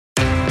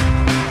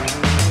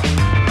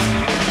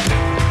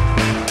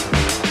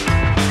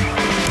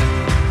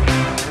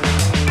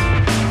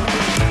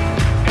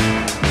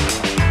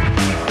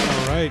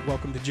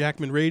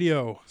Jackman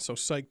Radio. So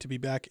psyched to be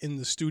back in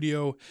the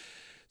studio.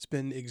 It's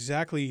been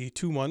exactly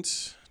 2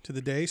 months to the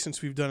day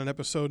since we've done an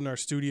episode in our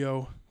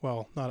studio.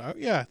 Well,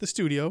 the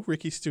studio,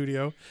 Ricky's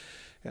studio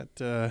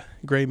at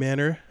Gray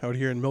Manor out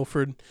here in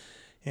Milford.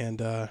 And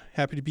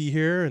happy to be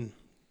here and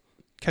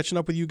catching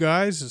up with you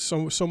guys.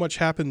 So much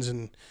happens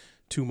in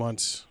 2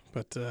 months.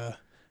 But how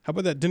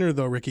about that dinner,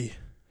 though, Ricky?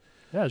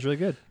 Yeah, it's really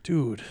good.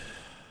 Dude.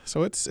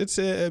 So it's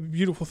a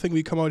beautiful thing.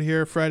 We come out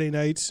here Friday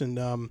nights,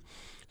 and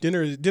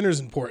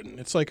dinner's important.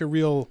 It's like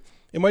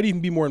it might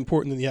even be more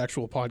important than the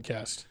actual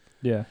podcast.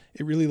 Yeah.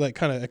 It really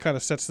kind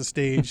of sets the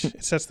stage.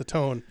 It sets the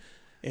tone.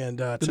 And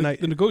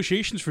tonight, the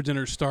negotiations for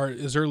dinner start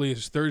as early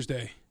as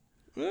Thursday.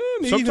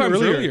 Maybe Sometimes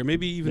even earlier.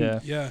 Maybe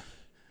even yeah.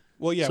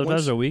 Well, yeah.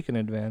 Sometimes a week in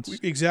advance.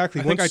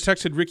 Exactly. I think I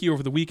texted Ricky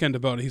over the weekend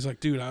about it. He's like,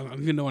 dude, I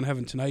don't even know what I'm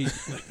having tonight.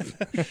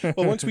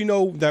 Well, once we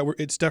know that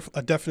it's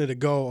a definite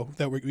go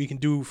that we can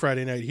do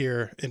Friday night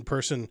here in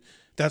person,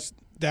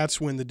 that's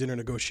when the dinner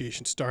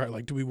negotiations start.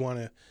 Like, do we want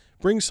to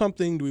bring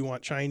something? Do we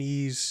want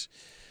Chinese?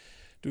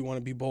 Do we want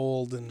to be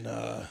bold? And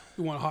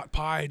we want hot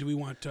pie. Do we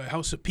want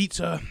House of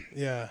Pizza?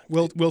 Yeah,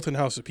 Wilton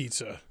House of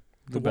Pizza.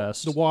 The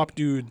best. The WAP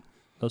dude.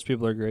 Those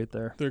people are great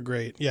there. They're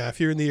great. Yeah, if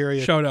you're in the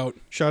area, shout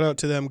out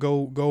to them.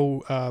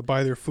 Go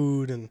buy their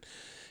food and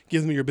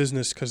give them your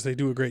business because they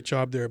do a great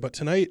job there. But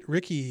tonight,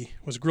 Ricky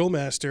was grill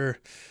master,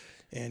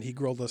 and he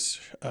grilled us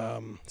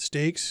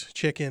steaks,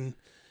 chicken,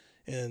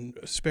 and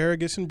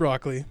asparagus and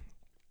broccoli,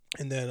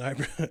 and then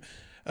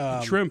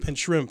shrimp. And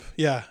shrimp.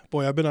 Yeah,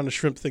 boy, I've been on a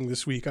shrimp thing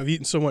this week. I've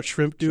eaten so much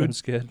shrimp, dude.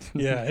 Shrimp's good.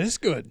 Yeah, it is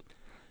good.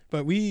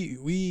 But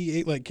we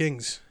ate like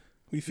kings.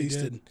 We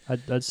feasted.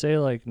 I'd say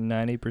like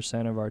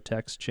 90% of our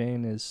text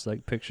chain is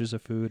like pictures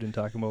of food and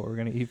talking about what we're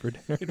gonna eat for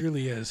dinner. It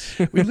really is.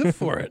 We live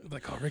for it.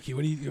 Like, oh, Ricky,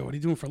 what are you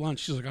doing for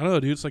lunch? She's like, I don't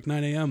know, dude. It's like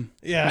 9 a.m.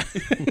 Yeah.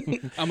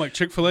 I'm like,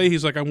 Chick-fil-A.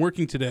 He's like, I'm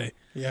working today.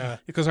 Yeah.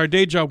 Because our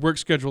day job work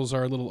schedules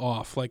are a little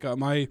off. Like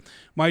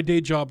my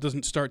day job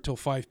doesn't start till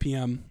 5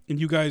 p.m. and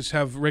you guys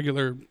have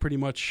regular, pretty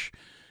much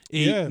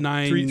 8,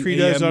 9. Three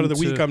days out of the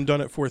week, I'm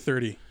done at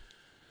 4:30.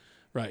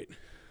 Right.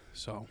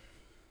 So.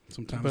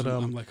 Sometimes but,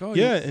 I'm like, oh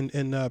yeah,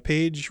 and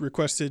Paige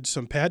requested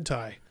some pad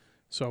thai,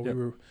 so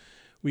yep.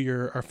 we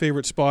are our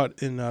favorite spot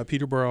in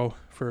Peterborough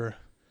for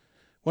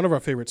one of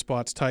our favorite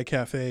spots, Thai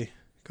Cafe.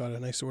 Got a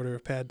nice order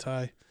of pad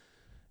thai,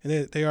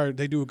 and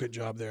they do a good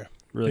job there.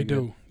 Really they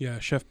good. do, yeah.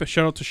 Shout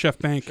out to Chef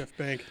Bank. Chef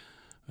Bank.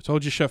 I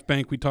told you, Chef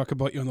Bank. We talk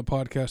about you on the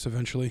podcast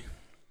eventually.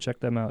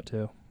 Check them out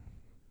too.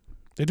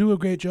 They do a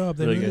great job.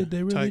 They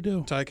really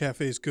do. Thai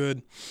Cafe is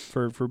good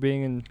for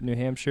being in New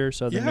Hampshire,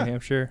 southern New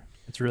Hampshire.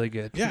 It's really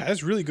good. Yeah,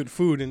 it's really good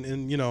food,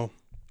 and you know,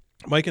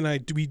 Mike and I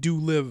we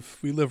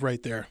live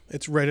right there.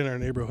 It's right in our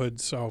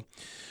neighborhood, so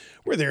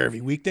we're there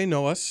every week. They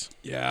know us.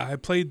 Yeah, I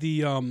played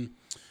the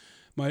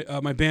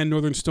my band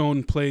Northern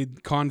Stone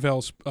played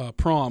Conval's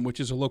prom, which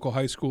is a local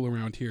high school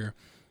around here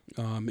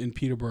in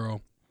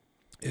Peterborough,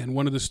 and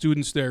one of the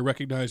students there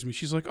recognized me.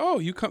 She's like,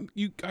 "Oh,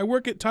 I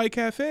work at Thai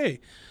Cafe."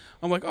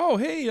 I'm like, "Oh,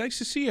 hey, nice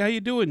to see you. How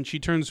you doing?" And she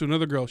turns to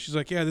another girl. She's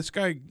like, "Yeah, this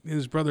guy and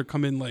his brother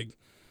come in like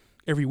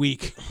every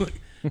week."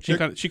 She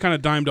kind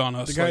of dimed on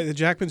us. The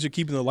Jackmans are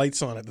keeping the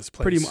lights on at this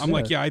place. I'm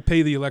like, yeah, I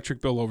pay the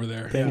electric bill over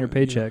there. Paying your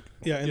paycheck.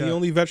 Yeah, and the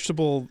only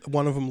vegetable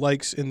one of them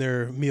likes in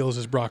their meals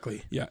is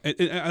broccoli. Yeah,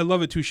 and I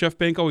love it too. Chef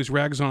Bank always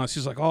rags on us.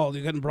 He's like, oh,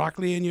 you getting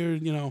broccoli in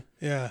your,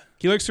 Yeah.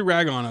 He likes to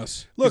rag on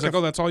us. Look, he's like,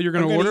 oh, that's all you're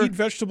going to order? Eat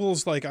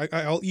vegetables, like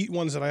I'll eat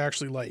ones that I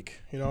actually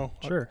like,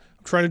 Sure.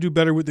 I'm trying to do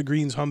better with the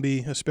greens,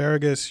 Humby,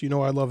 asparagus, I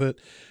love it,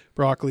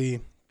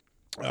 broccoli.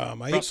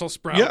 Brussels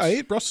sprouts. Yeah, I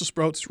ate Brussels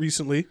sprouts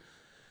recently.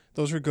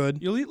 Those are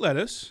good. You'll eat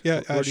lettuce.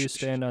 Yeah. Where do you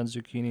stand on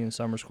zucchini and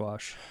summer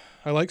squash?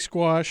 I like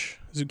squash,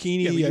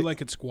 zucchini. Yeah, but you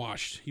like it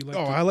squashed.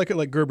 I like it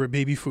like Gerber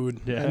baby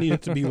food. Yeah. I need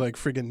it to be like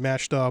friggin'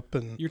 mashed up.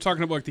 And you're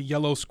talking about like the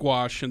yellow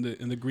squash and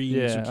the green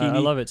zucchini. I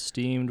love it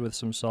steamed with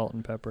some salt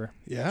and pepper.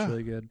 Yeah, it's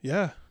really good.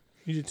 Yeah,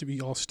 you need it to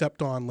be all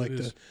stepped on like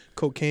the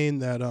cocaine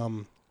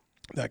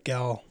that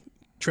gal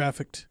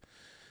trafficked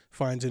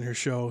finds in her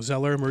show.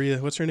 Zeller, Maria,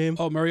 what's her name?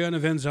 Oh, Mariana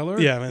Van Zeller?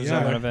 Yeah,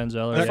 Van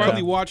Zeller. I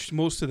finally watched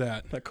most of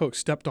that. That coke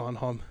stepped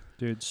on,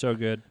 Dude, so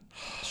good.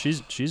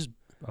 She's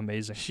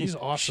amazing. She's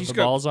awesome. The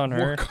balls on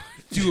her.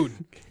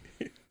 Dude.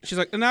 She's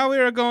like, and now we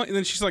are going, and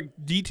then she's like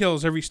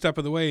details every step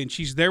of the way, and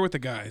she's there with the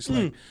guys.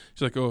 Like,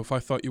 she's like, oh, if I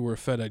thought you were a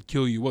Fed, I'd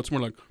kill you. Well, it's more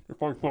like,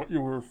 if I thought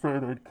you were a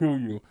Fed, I'd kill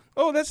you.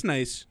 Oh, that's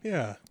nice.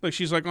 Yeah. Like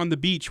she's like on the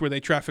beach where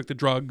they traffic the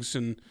drugs,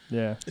 and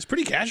it's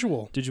pretty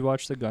casual. Did you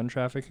watch the gun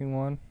trafficking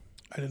one?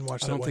 I didn't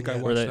watch that one. I don't think I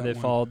watched that one. Where they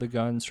followed the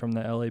guns from the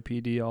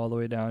LAPD all the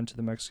way down to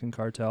the Mexican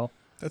cartel.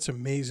 That's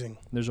amazing.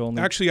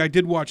 Actually, I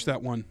did watch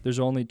that one. There's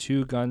only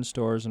 2 gun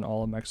stores in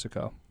all of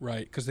Mexico.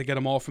 Right, because they get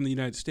them all from the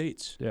United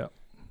States. Yeah.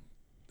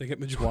 They get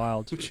majority.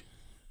 Wild.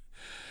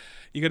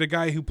 You got a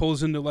guy who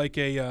pulls into like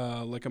a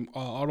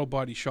auto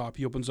body shop.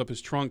 He opens up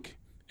his trunk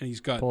and he's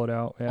got pull it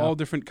out, all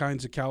different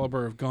kinds of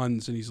caliber of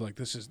guns, and he's like,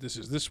 this is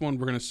this one.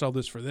 We're gonna sell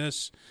this for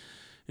this.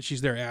 And she's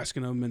there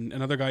asking him, and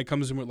another guy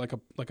comes in with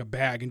like a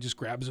bag and just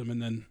grabs him,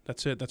 and then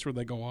that's it. That's where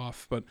they go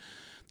off. But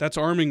that's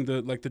arming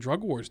the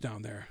drug wars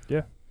down there.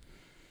 Yeah.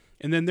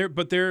 and then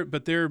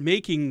they're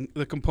making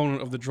the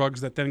component of the drugs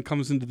that then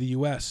comes into the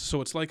U.S.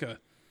 So it's like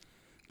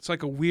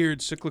a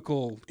weird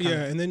cyclical.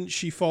 Yeah, and then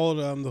she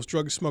followed those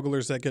drug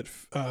smugglers that get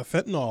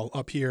fentanyl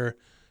up here,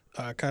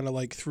 kind of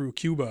like through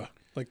Cuba,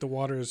 like the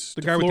waters.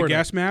 The to guy with the Florida.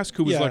 gas mask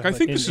who was Yeah, like, I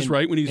think this is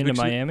right when he's into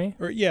mixing it. Miami.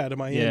 Or to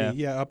Miami.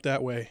 Yeah, up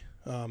that way.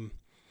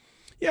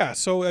 Yeah,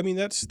 so I mean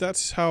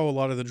that's how a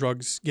lot of the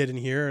drugs get in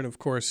here, and of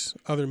course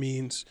other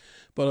means.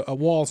 But a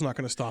wall's not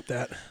going to stop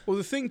that. Well,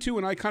 the thing too,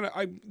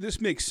 and this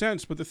makes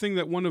sense, but the thing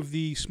that one of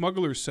the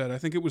smugglers said, I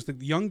think it was the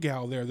young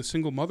gal there, the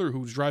single mother who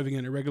was driving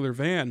in a regular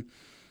van.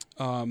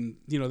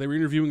 They were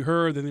interviewing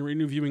her, then they were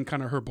interviewing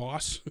kind of her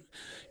boss.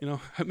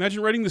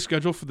 Imagine writing the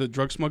schedule for the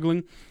drug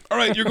smuggling. All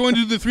right, you're going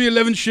to do the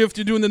 311 shift,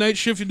 you're doing the night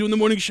shift, you're doing the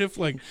morning shift.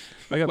 Like,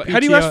 how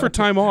do you ask for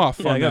time off?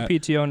 Yeah, on I got that?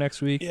 PTO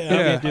next week. Yeah, I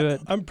can't do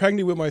it. I'm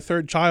pregnant with my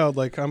third child.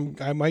 Like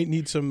I might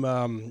need some,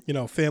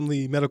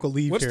 family medical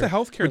leave. What's here. the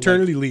healthcare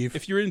maternity like? leave?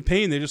 If you're in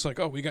pain, they're just like,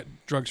 oh, we got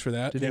drugs for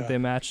that. Do you think Yeah. they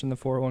matched in the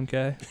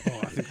 401k? Oh,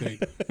 I think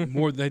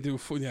they do.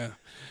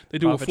 They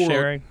do Profit a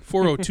sharing.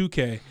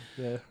 402k.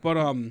 Yeah. But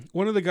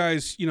one of the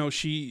guys,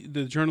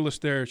 the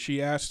journalist there,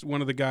 she asked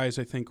one of the guys,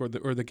 I think, or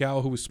the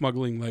gal who was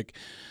smuggling, like,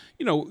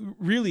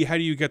 really, how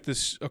do you get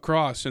this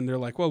across? And they're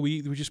like, well,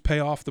 we just pay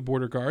off the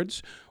border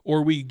guards,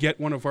 or we get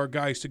one of our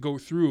guys to go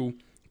through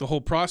the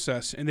whole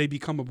process, and they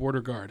become a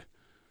border guard.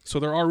 So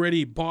they're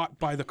already bought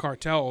by the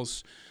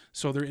cartels,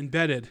 so they're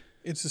embedded.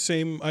 It's the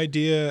same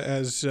idea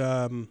as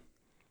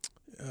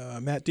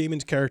Matt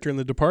Damon's character in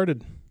The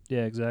Departed.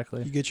 Yeah,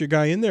 exactly. You get your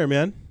guy in there,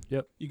 man.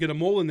 You get a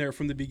mole in there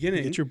from the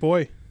beginning, Get your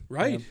boy.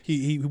 right? Yeah.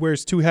 He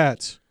wears two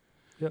hats.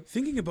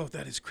 Thinking about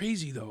that is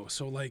crazy, though.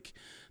 So, like,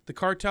 the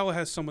cartel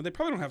has someone. They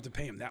probably don't have to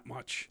pay him that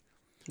much.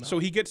 No.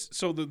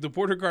 So the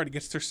border guard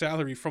gets their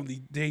salary from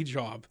the day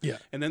job. Yeah.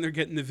 And then they're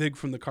getting the vig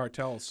from the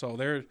cartel. So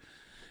they're,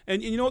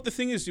 and you know what the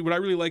thing is? What I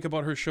really like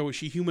about her show is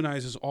she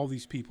humanizes all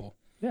these people,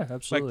 Yeah,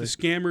 absolutely. like the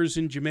scammers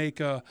in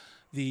Jamaica,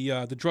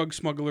 the drug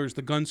smugglers,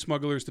 the gun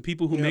smugglers, the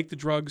people who Yep. make the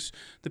drugs,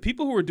 the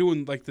people who are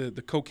doing like the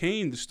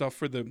cocaine, the stuff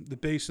for the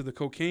base of the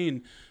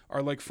cocaine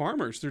are like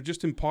farmers. They're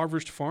just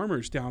impoverished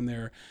farmers down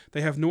there.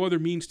 They have no other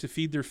means to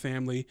feed their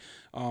family.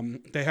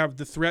 They have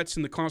the threats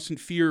and the constant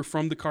fear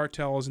from the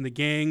cartels and the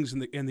gangs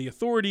and the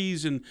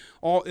authorities and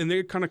all, and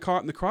they're kind of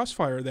caught in the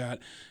crossfire of that,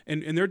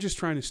 and they're just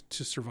trying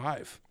to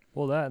survive.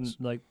 well, that and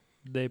like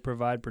they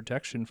provide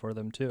protection for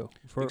them too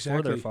for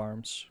Exactly. their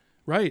farms.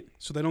 Right,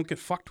 so they don't get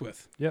fucked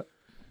with.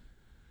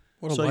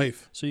 What a So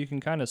life. So you can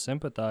kind of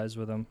sympathize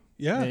with them.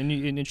 Yeah.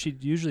 And she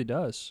usually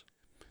does.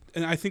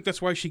 And I think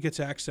that's why she gets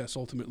access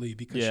ultimately,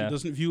 because Yeah. she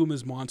doesn't view them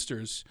as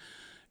monsters.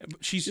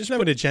 She's She doesn't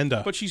have an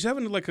agenda. But she's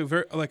having like a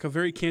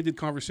very candid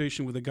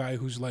conversation with a guy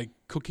who's like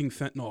cooking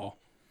fentanyl.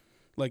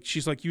 Like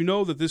she's like,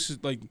 that this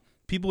is like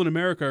people in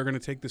America are going to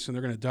take this and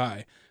they're going to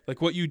die.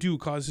 Like what you do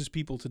causes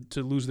people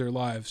to lose their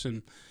lives.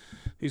 And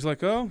he's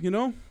like, oh,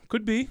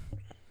 could be.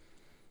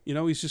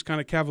 He's just kind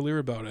of cavalier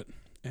about it.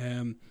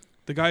 And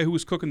the guy who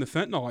was cooking the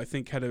fentanyl, I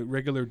think, had a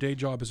regular day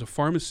job as a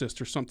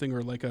pharmacist or something,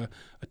 or like a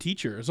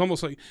teacher. It's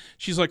almost like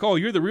she's like, oh,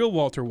 you're the real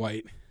Walter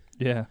White.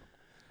 Yeah.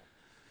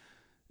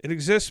 It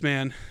exists,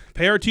 man.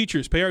 Pay our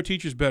teachers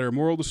better.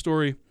 Moral of the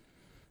story,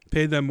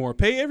 pay them more.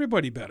 Pay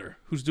everybody better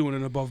who's doing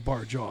an above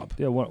bar job.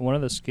 Yeah, one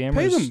of the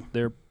scammers,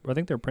 them. I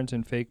think they're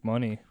printing fake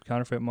money,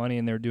 counterfeit money,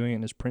 and they're doing it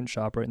in this print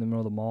shop right in the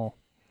middle of the mall.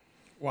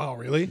 Wow,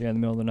 really? Yeah, in the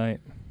middle of the night.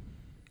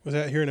 Was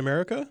that here in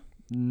America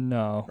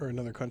No. or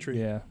another country?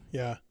 Yeah,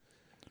 Yeah.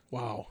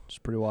 Wow. it's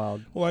pretty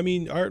wild. Well, I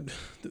mean, the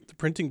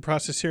printing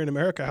process here in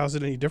America, how's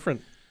it any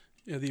different?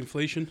 Yeah, the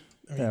inflation.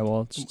 I mean, Yeah,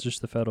 well, it's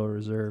just the Federal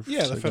Reserve.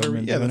 Yeah, It's the Federal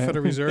government doing it.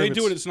 Reserve. They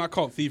do it. It's not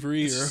called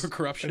thievery it's- or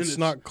corruption. It's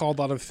not called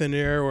out of thin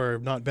air or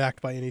not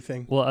backed by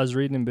anything. Well, I was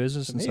reading in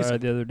Business It's Insider amazing.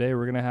 the other day.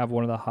 We're gonna have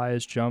one of the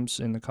highest jumps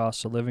in the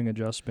cost of living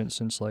adjustment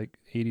since like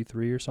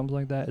 '83 or something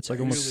like that. It's like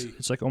Really?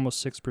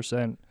 almost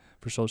 6%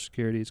 for Social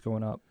Security. It's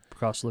going up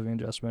cost of living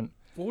adjustment.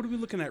 Well, what are we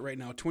looking at right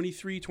now?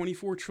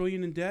 24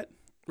 trillion in debt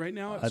right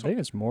now. I think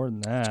it's more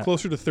than that. It's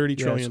closer to 30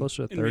 Yeah, trillion. it's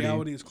closer to in 30.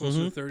 reality, it's closer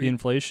to Mhm. 30. The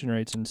inflation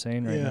rate's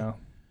insane right Yeah. now.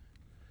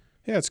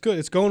 Yeah, it's good.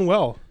 It's going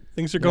well.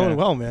 Things are going Yeah.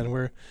 well, man.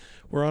 We're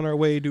on our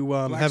way to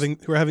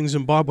having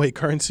Zimbabwe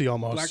currency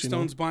almost.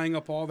 Blackstone's buying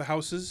up all the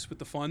houses with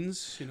the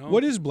funds.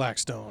 What is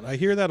Blackstone? I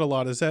hear that a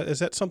lot. Is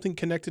that something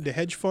connected to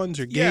hedge funds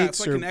or Yeah, Gates it's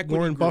like or an equity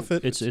Warren group.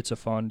 Buffett? It's a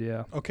fund,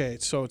 yeah. Okay,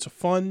 so it's a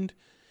fund,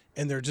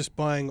 and they're just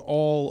buying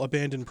all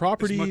abandoned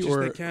property much as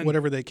or they can.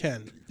 whatever they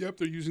can. Yep,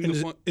 they're using And the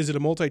is, fund. is it a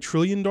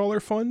multi-trillion-dollar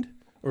fund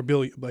or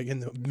billion, like in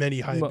the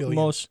many high billions?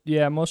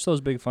 Most of those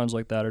big funds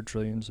like that are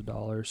trillions of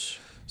dollars.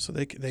 So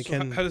they So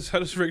can. how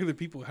does regular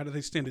people, how do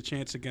they stand a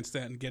chance against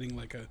that and getting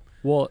like a?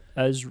 Well,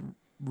 as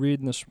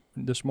reading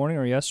this morning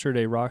or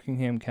yesterday,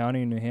 Rockingham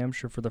County in New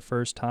Hampshire for the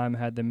first time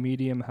had the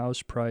median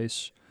house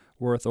price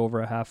worth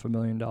over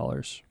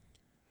 $500,000.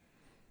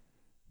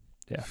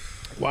 Yeah.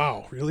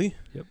 Wow, really?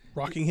 Yep.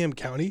 Rockingham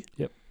County?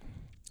 Yep.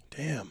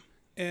 Damn.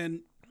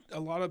 And a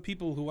lot of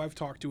people who I've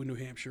talked to in New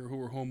Hampshire who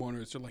are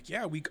homeowners, they're like,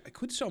 yeah, I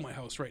could sell my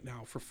house right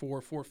now for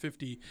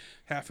 $450,000,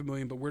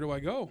 $500,000, but where do I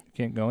go?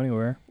 Can't go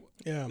anywhere.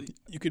 Yeah,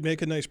 you could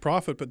make a nice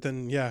profit, but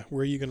then, yeah,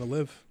 where are you going to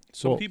live?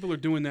 Some Well- people are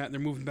doing that and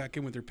they're moving back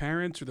in with their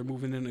parents, or they're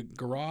moving in a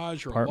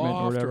garage or Apartment a or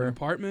loft or, whatever. an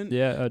apartment.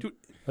 Yeah, Dude-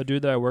 a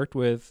dude that I worked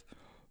with,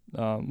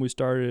 we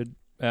started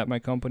at my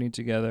company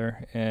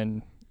together,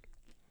 and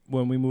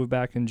when we moved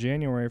back in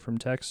January from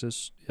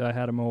Texas, I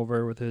had him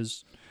over with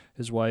his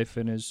wife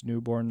and his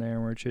newborn there, and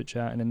we were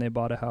chit-chatting, and they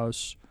bought a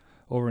house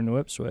over in New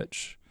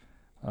Ipswich.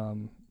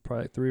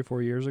 Probably like 3 or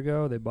 4 years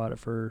ago. They bought it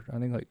for, I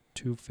think, like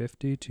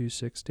 $250,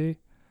 $260.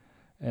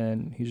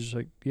 And he's just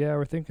like, yeah,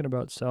 we're thinking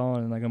about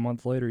selling. And like a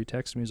month later, he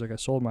texted me. He's like, I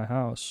sold my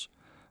house.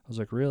 I was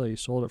like, really? He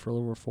sold it for a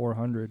little over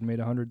 $400, made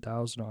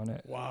 $100,000 on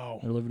it. Wow.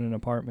 They're living in an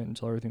apartment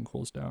until everything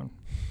cools down.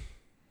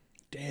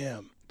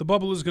 Damn. The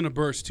bubble is going to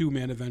burst too,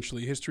 man,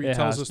 eventually. History It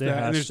tells has- us it that.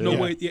 has And there's to. no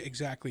Yeah. way. Yeah,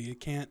 exactly. It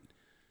can't.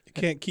 You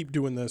can't keep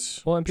doing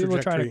this. Well, and people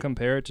are trying to trajectory.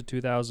 compare it to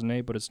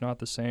 2008, but it's not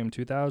the same.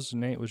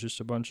 2008 was just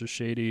a bunch of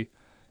shady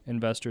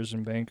investors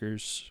and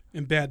bankers.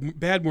 And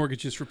bad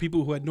mortgages for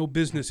people who had no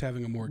business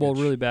having a mortgage. Well,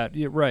 really bad.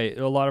 Yeah, right.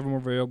 A lot of them were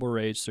variable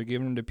rates. They're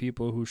giving them to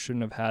people who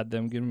shouldn't have had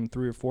them, giving them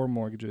 3 or 4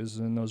 mortgages,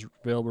 and those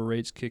variable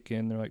rates kick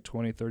in. They're like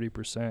 20,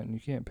 30%, and you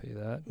can't pay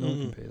that. No one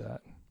can pay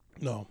that.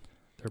 No.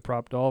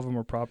 All of them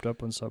were propped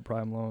up on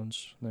subprime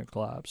loans, and it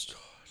collapsed.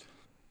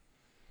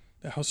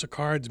 The House of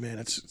Cards, man,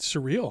 it's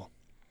surreal.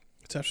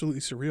 It's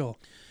absolutely surreal.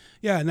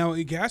 Yeah. Now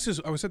gas is.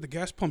 I was at the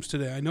gas pumps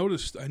today. I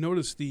noticed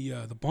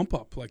the bump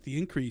up, like the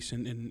increase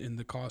in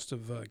the cost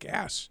of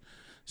gas.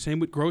 Same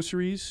with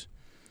groceries,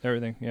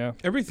 Everything, yeah.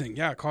 everything.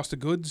 Yeah, cost of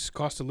goods,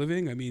 cost of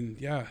living. I mean,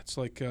 yeah, it's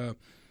like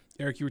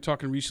Eric, you were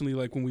talking recently,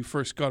 like when we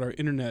first got our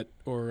internet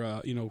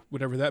or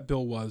whatever that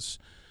bill was,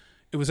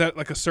 it was at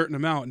like a certain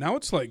amount. Now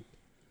it's like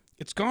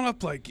it's gone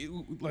up like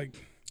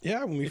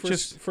Yeah, when we It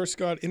first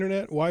got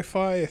internet,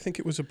 Wi-Fi, I think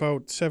it was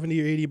about $70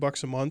 or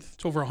 $80 a month.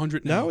 it's over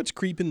 100 now. Now it's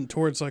creeping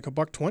towards like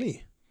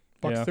 $120,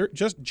 Yeah.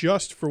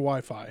 just for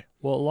Wi-Fi.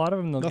 Well, a lot of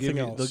them Nothing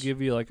they'll else.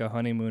 give you like a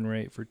honeymoon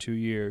rate for 2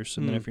 years,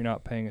 and then Mm. if you're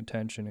not paying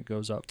attention, it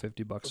goes up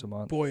 $50 a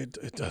month. Boy,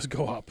 it does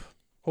go up.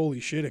 Holy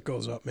shit, it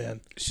goes up,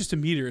 man. It's just a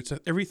meter.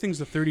 Everything's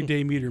a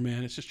 30-day meter,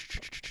 man. It's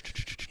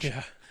just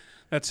Yeah,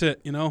 that's it.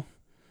 You know.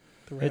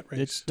 the rat race.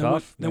 It's Then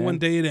tough. Then man. one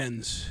day it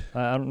ends.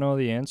 I don't know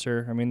the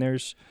answer. I mean,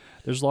 there's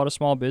a lot of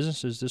small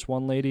businesses. This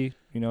one lady,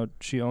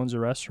 she owns a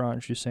restaurant.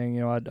 And she's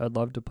saying, I'd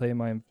love to pay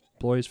my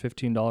employees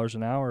 $15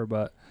 an hour,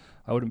 but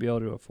I wouldn't be able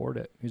to afford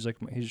it.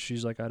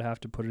 She's like, I'd have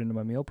to put it into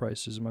my meal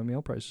prices, and my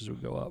meal prices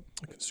would go up.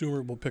 The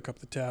consumer will pick up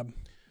the tab.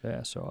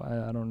 Yeah, so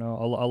I don't know.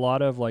 A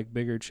lot of like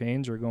bigger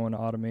chains are going to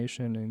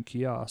automation and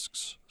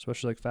kiosks,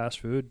 especially like fast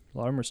food. A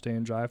lot of them are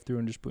staying drive-through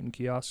and just putting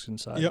kiosks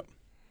inside. Yep.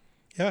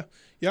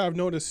 Yeah, I've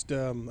noticed.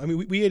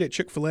 We ate at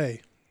Chick-fil-A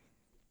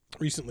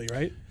recently,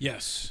 right?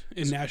 Yes,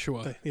 in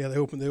Nashua. They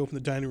opened the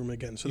dining room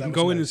again, so You that can was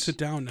go in and nice. sit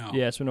down now.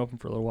 Yeah, it's been open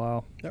for a little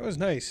while. That was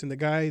nice. And the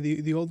guy,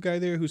 the old guy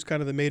there, who's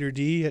kind of the maitre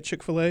d' at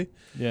Chick-fil-A,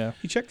 Yeah.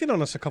 he checked in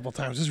on us a couple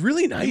times. It was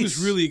really nice. He was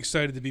really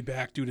excited to be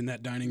back, dude, in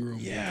that dining room.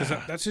 Yeah.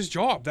 because that's his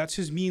job. That's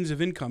his means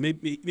of income.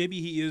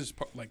 Maybe he is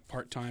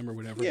part-time or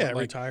whatever. yeah but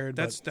like, retired.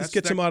 that's- But this that's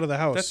gets that- him out of the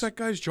house. That's that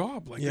guy's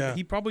job. Like, Yeah.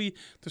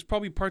 there's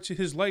probably parts of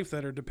his life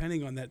that are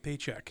depending on that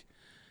paycheck,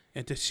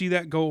 and to see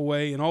that go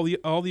away, and all the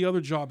other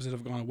jobs that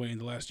have gone away in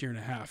the last year and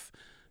a half,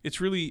 it's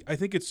really, I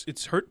think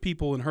it's hurt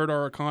people and hurt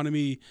our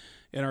economy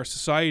and our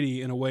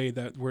society in a way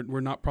that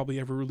we're not probably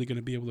ever really going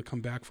to be able to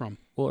come back from.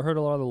 Well, it hurt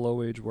a lot of the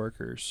low-wage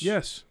workers.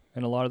 Yes.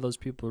 And a lot of those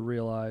people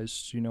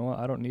realized, you know what,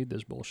 I don't need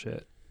this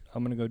bullshit.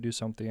 I'm going to go do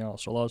something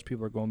else. So a lot of those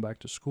people are going back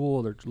to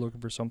school. They're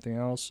looking for something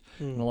else.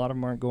 Mm. And a lot of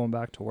them aren't going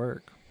back to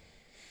work.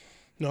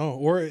 No,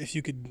 or if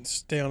you could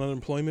stay on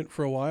unemployment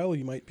for a while,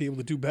 you might be able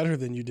to do better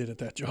than you did at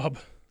that job.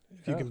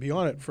 If you Yeah. can be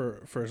on it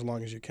for as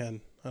long as you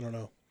can. I don't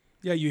know.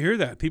 Yeah, you hear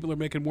that. People are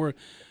making more.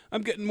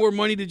 I'm getting more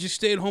money to just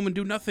stay at home and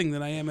do nothing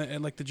than I am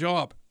at like the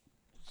job.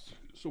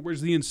 So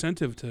where's the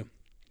incentive to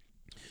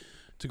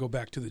go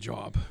back to the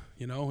job,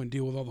 and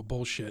deal with all the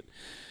bullshit?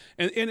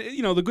 And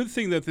the good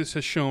thing that this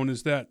has shown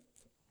is that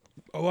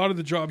a lot of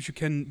the jobs you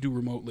can do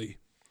remotely.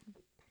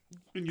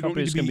 And you don't need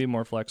Companies to can be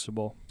more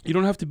flexible. You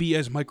don't have to be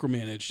as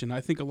micromanaged, and I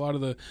think a lot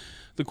of the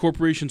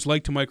corporations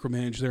like to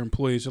micromanage their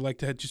employees. They like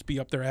to just be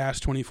up their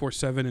ass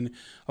 24/7, and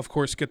of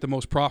course get the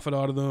most profit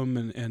out of them.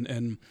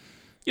 And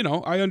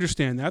I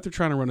understand that they're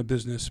trying to run a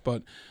business,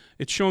 but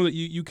it's shown that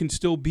you can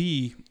still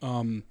be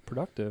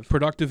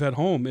Productive. at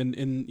home. And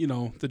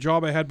the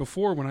job I had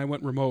before when I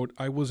went remote,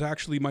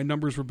 my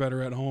numbers were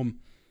better at home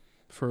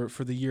for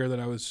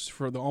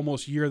the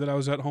almost year that I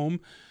was at home.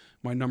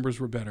 My numbers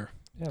were better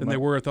Yeah, than they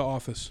were at the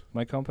office.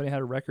 My company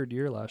had a record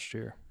year last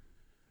year.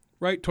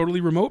 Right,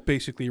 totally remote,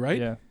 basically, right?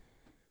 Yeah.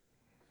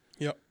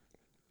 Yep.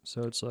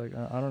 So it's like,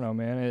 I don't know,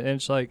 man. And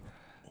it's like,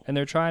 and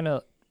they're trying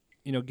to,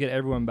 get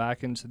everyone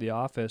back into the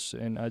office.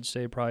 And I'd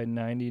say probably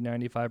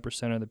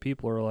 95% of the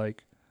people are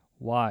like,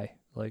 why?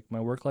 Like, my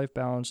work-life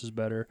balance is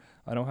better.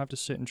 I don't have to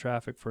sit in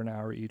traffic for an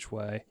hour each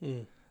way.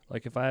 Mm.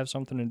 Like, if I have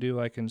something to do,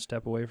 I can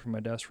step away from my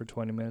desk for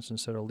 20 minutes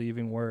instead of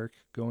leaving work,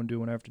 go and do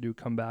what I have to do,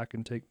 come back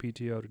and take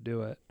PTO to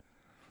do it.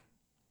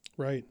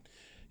 Right.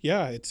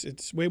 Yeah,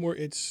 it's way more.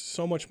 It's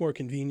so much more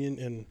convenient,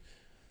 and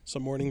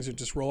Some mornings you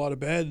just roll out of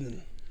bed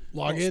and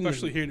log Well, in.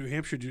 especially and here in New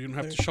Hampshire, you don't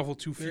have to shovel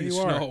 2 there feet of you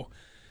are. snow.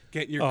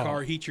 Get in your Oh.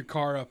 car, heat your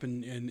car up,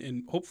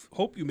 and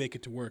hope you make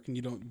it to work, and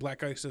you don't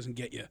black ice doesn't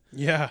get you,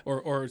 Yeah.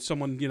 or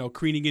someone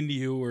careening into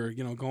you, or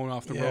going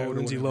off the Yeah, road.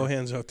 Lindsay or whatever.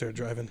 Lohan's out there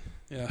driving.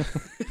 Yeah.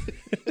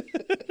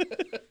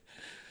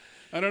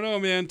 I don't know,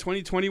 man.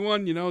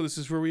 2021. This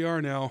is where we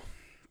are now.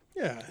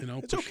 Yeah,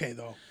 it's push- okay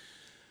though.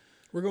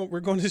 We're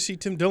going to see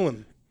Tim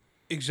Dillon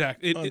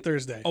Exactly. on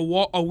Thursday.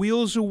 A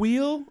wheel's a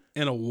wheel,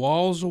 and a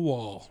wall's a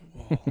wall.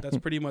 That's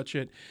pretty much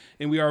it.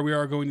 And we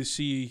are going to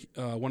see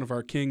one of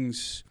our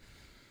Kings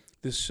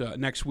this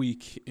next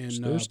week in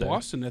Thursday.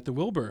 Boston at the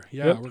Wilbur.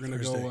 Yeah, Yep. we're going to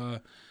Thursday. go.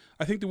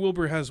 I think the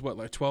Wilbur has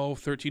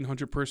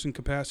 1,300 person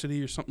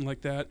capacity or something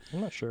like that.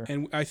 I'm not sure.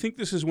 And I think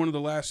this is one of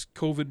the last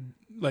COVID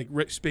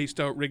spaced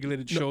out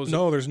regulated shows.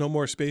 No, there's no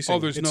more spacing. Oh,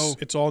 there's no-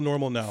 It's all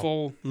normal now.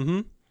 Full.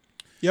 Mm-hmm.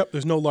 Yep.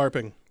 There's no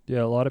LARPing.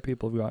 Yeah, a lot of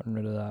people have gotten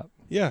rid of that.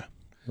 Yeah.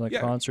 Like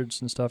Yeah. concerts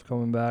and stuff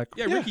coming back.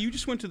 Yeah, Yeah. Ricky, you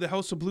just went to the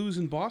House of Blues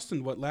in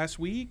Boston. Last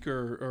week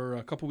or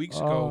a couple weeks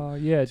ago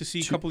Yeah, to see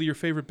a couple of your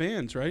favorite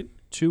bands, right?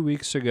 2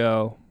 weeks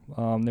ago,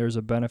 there was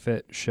a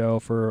benefit show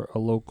for a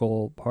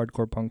local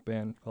hardcore punk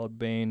band called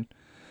Bane.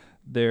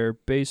 Their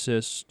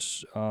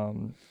bassist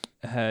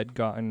had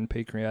gotten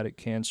pancreatic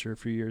cancer a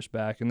few years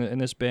back, and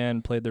this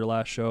band played their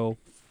last show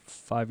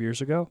 5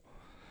 years ago.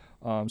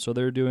 So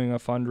they're doing a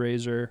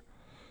fundraiser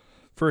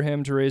for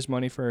him to raise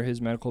money for his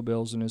medical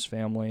bills and his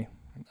family.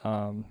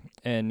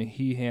 And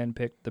he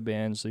handpicked the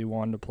bands that he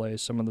wanted to play,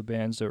 some of the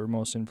bands that were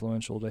most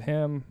influential to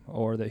him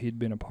or that he'd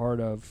been a part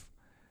of.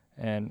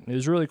 And it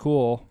was really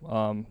cool.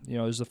 It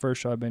was the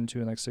first show I've been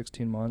to in like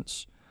 16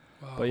 months.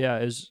 Wow. But yeah,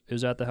 it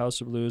was at the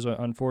House of Blues.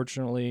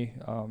 Unfortunately,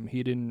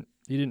 he didn't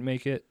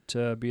make it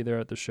to be there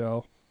at the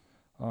show.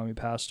 He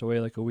passed away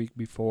like a week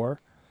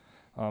before.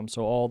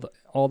 So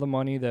all the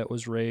money that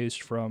was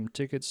raised from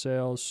ticket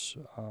sales,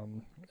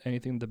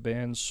 anything the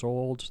band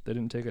sold, they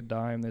didn't take a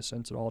dime. They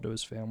sent it all to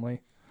his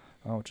family,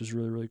 which is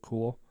really, really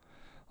cool.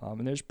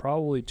 And there's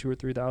probably 2,000 or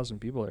 3,000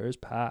 people there. It was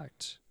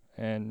packed,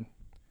 and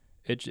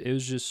it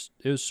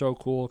was so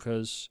cool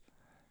because,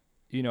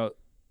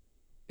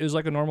 it was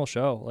like a normal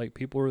show. Like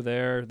people were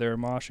there, they were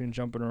moshing,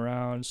 jumping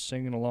around,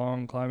 singing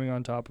along, climbing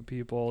on top of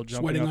people,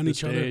 jumping Sweating up on the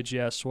each other. stage.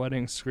 Yeah,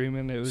 sweating,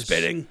 screaming. It was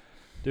Spitting.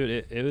 dude.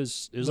 It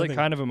was like Living.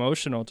 kind of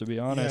emotional, to be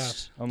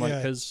honest. I'm like, yeah.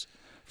 because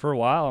for a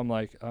while I'm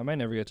like, I might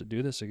never get to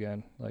do this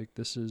again. Like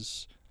this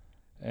is,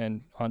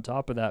 and on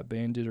top of that,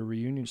 Bane did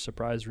a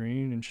surprise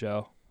reunion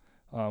show,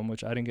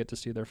 which I didn't get to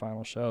see their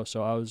final show.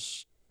 So I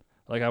was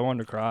like, I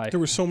wanted to cry. There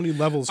were so many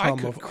levels. I Hum,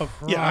 could of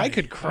cry. yeah, I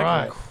could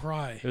cry. I could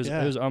cry. It was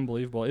Yeah. it was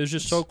unbelievable. It was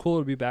just so cool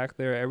to be back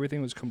there.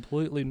 Everything was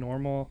completely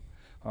normal.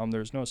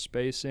 There's no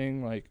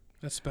spacing. Like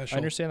That's I special.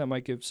 understand that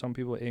might give some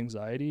people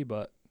anxiety,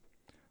 but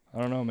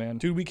I don't know, man.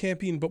 Dude, we can't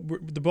be in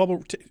the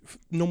bubble.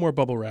 No more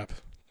bubble wrap.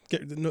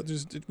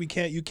 We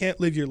can't. You can't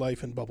live your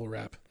life in bubble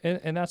wrap.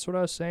 And that's what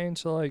I was saying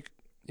to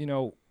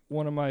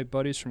one of my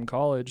buddies from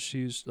college.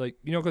 He's like,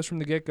 because from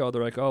the get-go,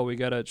 they're like, oh, we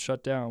got to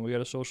shut down. We got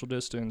to social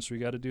distance. We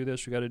got to do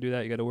this. We got to do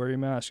that. You got to wear your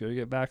mask. You got to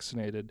get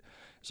vaccinated.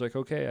 It's like,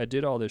 okay, I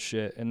did all this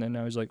shit. And then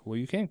now he's like, well,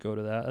 you can't go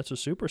to that. That's a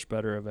super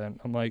spreader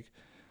event. I'm like,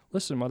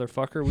 listen,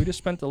 motherfucker, we just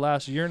spent the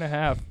last year and a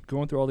half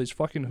going through all these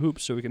fucking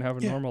hoops so we can have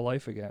a Yeah. normal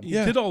life again. You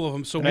Yeah. did all of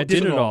them. So And I what did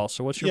did it it all. all.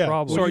 So what's your Yeah.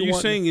 problem? So What are do you you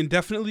want- saying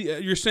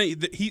indefinitely? You're saying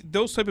that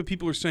those type of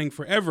people are saying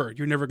forever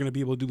you're never going to be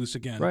able to do this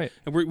again, Right.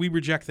 And we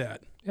reject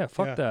that. Yeah,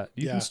 fuck Yeah. that.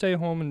 You Yeah. can stay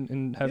home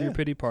and have your Yeah.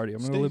 pity party. I'm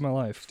going to Stay- live my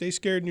life. Stay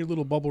scared in your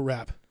little bubble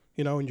wrap.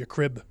 In your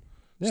crib.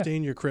 Yeah. Stay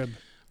in your crib.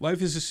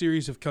 Life is a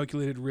series of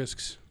calculated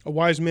risks. A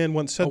wise man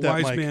once said A that.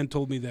 wise Mike. man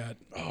told me that.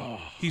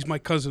 He's my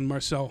cousin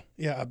Marcel.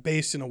 Yeah, a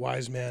bass and a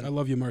wise man. I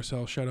love you,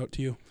 Marcel. Shout out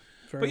to you.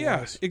 Very But yeah,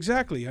 wise.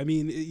 exactly. I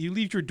mean, you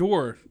leave your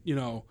door.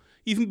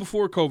 Even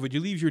before COVID, you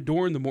leave your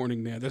door in the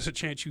morning, man. There's a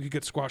chance you could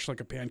get squashed like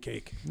a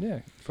pancake. Yeah,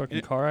 fucking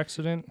And- car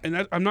accident.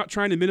 And I'm not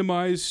trying to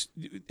minimize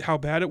how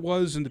bad it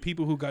was and the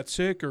people who got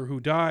sick or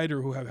who died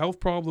or who have health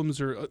problems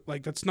or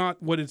that's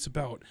not what it's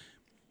about.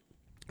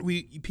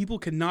 People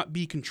cannot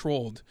be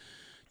controlled.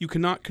 You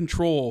cannot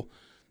control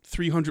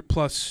 300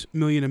 plus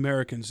million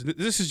Americans.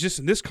 This is just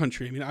in this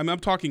country. I mean, I'm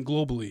talking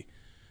globally.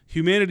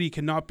 Humanity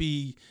cannot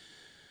be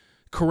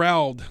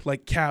corralled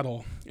like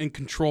cattle and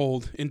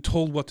controlled and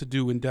told what to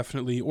do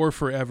indefinitely or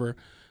forever.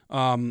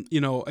 A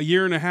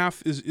year and a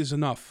half is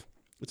enough.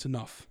 It's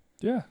enough.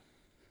 Yeah.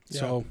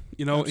 So, and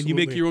you make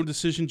absolutely. your own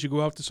decisions. You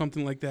go out to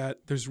something like that.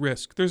 There's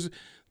risk.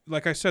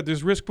 Like I said,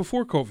 there's risk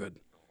before COVID.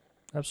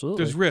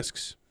 Absolutely. There's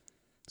risks.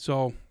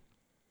 So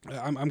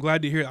I'm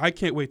glad to hear it. I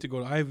can't wait to go.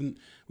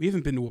 We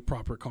haven't been to a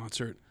proper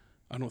concert.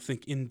 I don't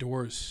think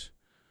indoors.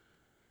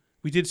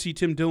 We did see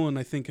Tim Dillon,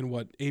 I think,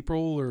 in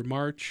April or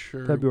March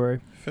or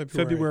February.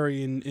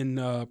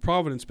 in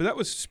Providence, but that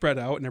was spread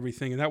out and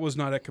everything, and that was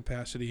not at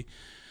capacity.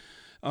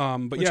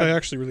 But Which yeah, I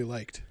actually really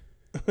liked.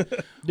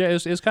 Yeah,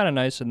 it's kind of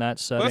nice in that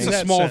setting. that's In a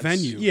that small sense.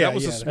 venue. Yeah, That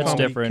was a yeah, small That's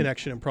comedy different.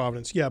 connection in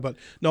Providence. Yeah, but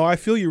no, I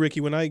feel you,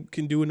 Ricky. When I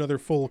can do another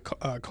full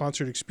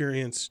concert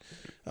experience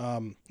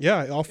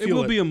Yeah, I'll feel It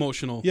will be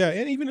emotional. Yeah,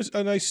 and even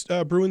a nice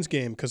Bruins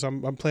game because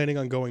I'm planning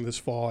on going this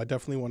fall. I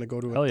definitely want to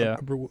go to Hell yeah.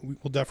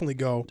 we'll definitely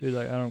go. Dude,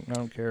 like I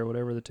don't care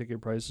whatever the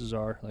ticket prices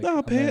are. Like, No,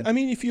 I'm pay it. in. I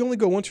mean, if you only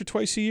go once or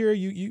twice a year,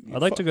 you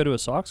I'd like to go to a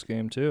Sox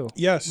game too.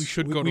 Yes, We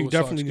should go to We a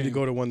definitely Sox need to game.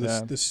 go to one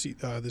Yeah. this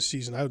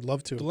season. I would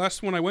love The to.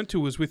 last one I went to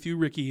was with you,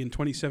 Ricky, in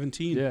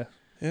 2017 Yeah.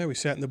 Yeah, we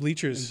sat in the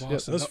bleachers. in Yeah,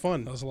 Boston. that was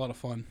fun. That was a lot of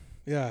fun.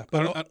 Yeah, I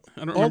but don't, I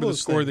don't all remember the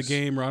those score of the things.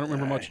 game, or I don't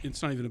remember Nah. much.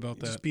 It's not even about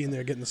that. just being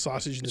there, getting the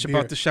sausage and It's the beer.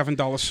 about the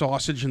 $7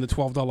 sausage and the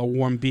 $12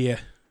 warm beer.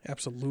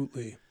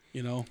 Absolutely.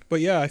 You know,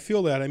 But yeah, I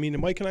feel that. I mean,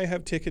 Mike and I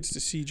have tickets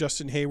to see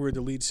Justin Hayward,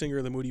 the lead singer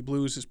of the Moody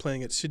Blues, is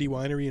playing at City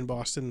Winery in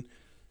Boston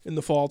in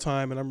the fall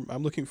time, and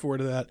I'm looking forward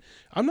to that.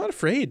 I'm not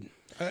afraid.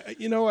 I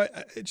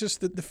just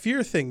the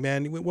fear thing,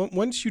 man.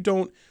 Once you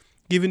don't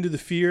give into the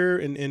fear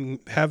and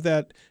have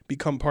that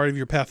become part of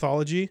your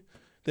pathology,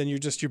 then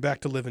you're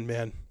back to living,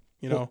 man.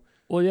 You know.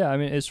 Well, yeah. I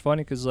mean, it's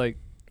funny because like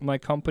my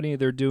company,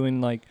 they're doing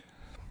like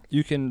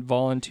you can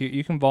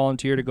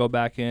volunteer to go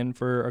back in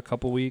for a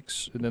couple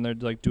weeks, and then they're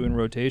like doing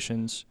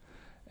rotations.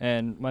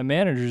 And my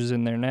manager's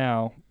in there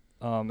now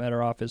at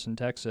our office in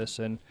Texas,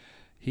 and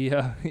he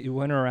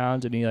went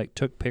around and he like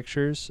took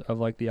pictures of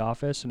like the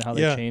office and how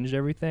they Yeah. changed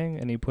everything,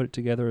 and he put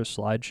together a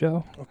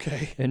slideshow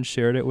Okay. and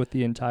shared it with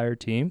the entire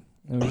team.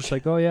 And it was just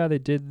like, oh yeah, they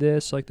did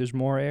this. Like, there's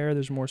more air,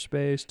 there's more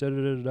space, da da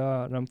da da.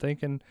 Da. And I'm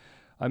thinking,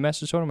 I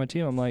messaged one of my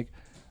team. I'm like,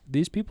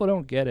 these people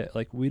don't get it.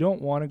 Like, we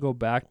don't want to go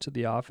back to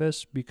the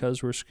office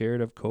because we're scared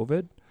of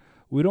COVID.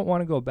 We don't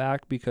want to go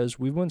back because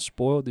we've been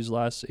spoiled these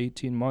last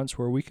 18 months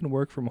where we can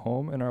work from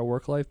home and our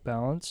work-life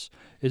balance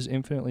is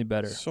infinitely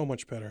better. So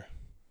much better.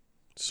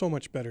 So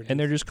much better. And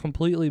they're just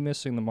completely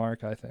missing the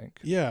mark, I think.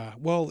 Yeah.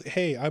 Well,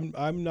 hey,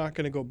 I'm not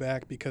going to go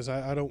back because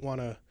I don't want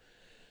to.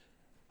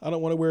 I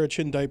don't want to wear a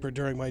chin diaper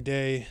during my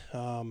day.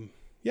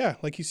 Yeah,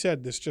 like you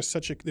said,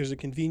 there's a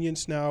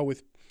convenience now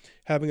with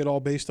having it all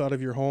based out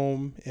of your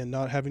home and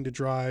not having to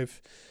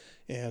drive,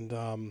 and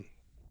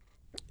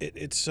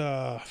it's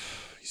you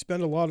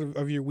spend a lot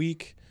of your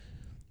week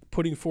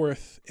putting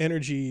forth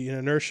energy and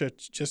inertia,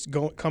 just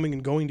coming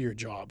and going to your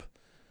job,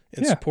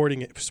 and Yeah.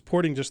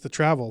 supporting just the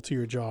travel to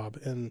your job,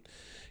 and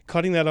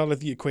cutting that out of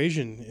the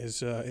equation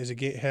has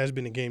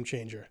been a game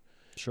changer.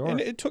 Sure.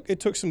 And it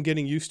took some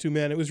getting used to,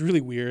 man. It was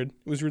really weird.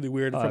 It was really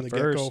weird from At the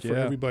get-go first, for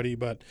yeah. everybody,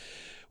 but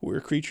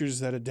we're creatures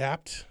that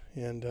adapt,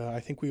 and I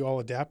think we all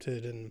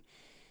adapted. And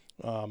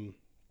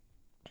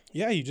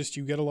yeah, you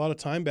get a lot of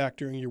time back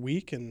during your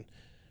week, and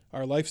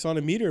our life's on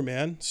a meter,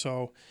 man.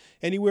 So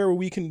anywhere where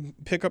we can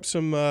pick up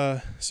some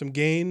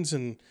gains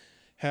and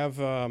have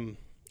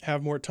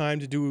more time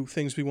to do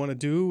things we want to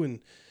do and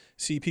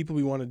see people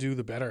we want to do,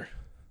 the better,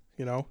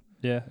 you know.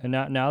 Yeah, and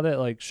now that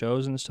like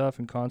shows and stuff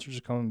and concerts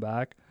are coming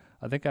back,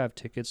 I think I have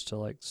tickets to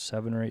like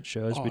 7 or 8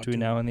 shows Oh, between dude.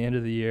 now and the end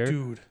of the year.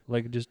 Dude,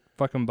 Like, just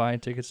fucking buying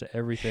tickets to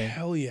everything.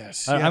 hell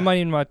yes. I Yeah. might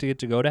even not to get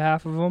to go to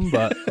half of them,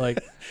 but like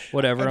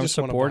whatever. I I'm just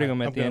wanna supporting buy-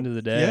 them at I'm the gonna- end of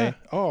the day. Yeah.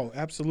 Oh,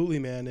 absolutely,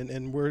 man.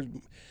 And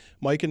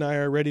Mike and I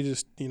are ready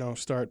to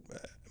start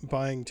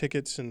buying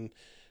tickets. And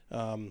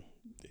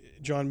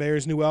John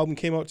Mayer's new album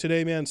came out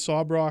today, man.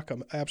 Sawbrock.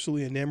 I'm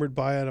absolutely enamored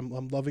by it.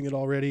 I'm loving it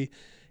already.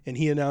 And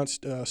he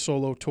announced a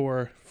solo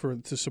tour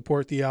to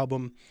support the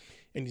album,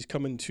 and he's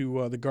coming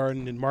to the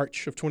Garden in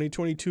March of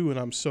 2022, and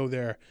I'm so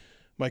there.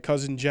 My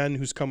cousin Jen,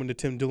 who's coming to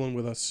Tim Dillon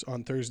with us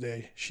on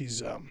Thursday,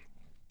 she's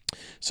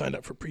signed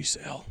up for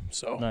pre-sale,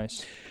 so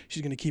Nice.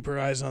 she's gonna keep her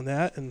eyes on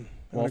that. And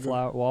I'm gonna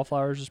go-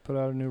 Wallflowers just put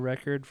out a new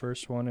record,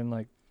 first one in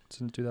like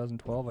since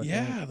 2012. I think.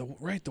 Yeah,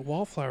 the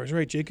Wallflowers,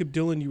 right? Jacob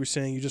Dylan, you were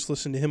saying you just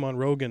listened to him on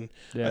Rogan.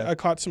 Yeah. I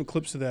caught some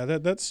clips of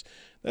that.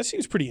 That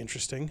seems pretty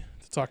interesting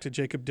to talk to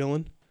Jacob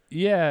Dylan.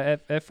 Yeah,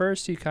 at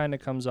first he kind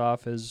of comes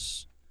off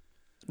as,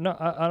 no,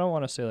 I don't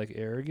want to say like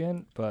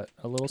arrogant, but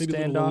a little Maybe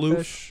a little standoffish.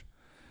 aloof.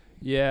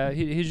 Yeah,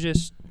 he's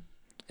just,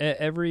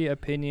 every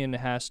opinion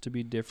has to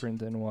be different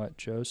than what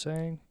Joe's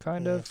saying,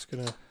 kind Yeah, of. it's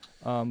gonna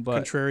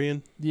But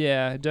contrarian.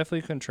 yeah,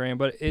 definitely contrarian.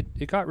 But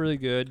it got really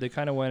good. They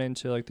kind of went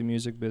into like the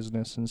music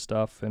business and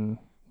stuff, and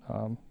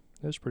it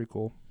was pretty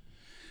cool.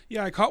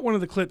 Yeah, I caught one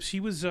of the clips. He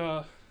was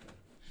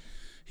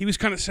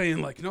kind of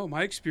saying like, no,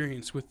 my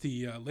experience with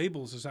the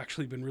labels has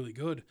actually been really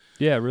good.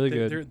 Yeah, really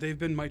good. They've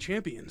been my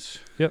champions.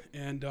 Yep.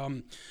 And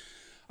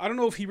I don't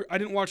know if I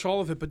didn't watch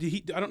all of it, but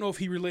I don't know if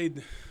he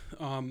relayed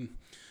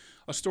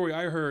a story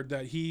I heard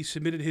that he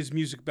submitted his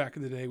music back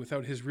in the day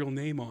without his real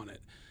name on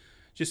it,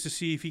 just to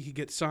see if he could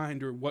get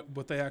signed or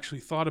what they actually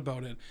thought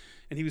about it.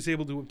 And he was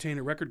able to obtain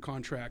a record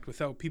contract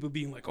without people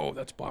being like, oh,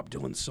 that's Bob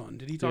Dylan's son.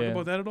 Did he talk Yeah.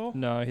 about that at all?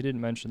 No, he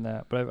didn't mention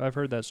that, but I've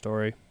heard that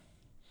story.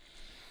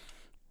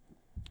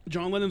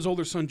 John Lennon's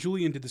older son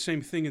Julian did the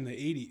same thing in the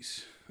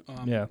 80s.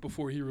 Yeah.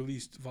 Before he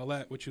released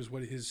Valette, which is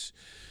what his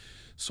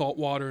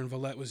Saltwater and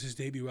Valette was his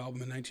debut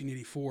album in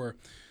 1984.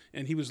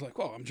 And he was like,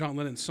 "Oh, I'm John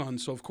Lennon's son,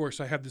 so of course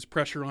I have this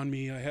pressure on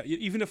me.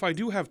 Even if I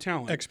do have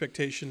talent."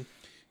 Expectation.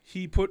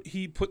 He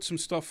put some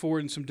stuff forward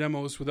in some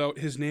demos without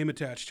his name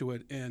attached to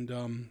it, and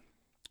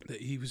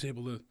that he was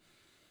able to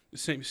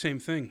same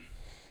thing,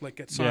 like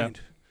get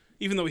signed.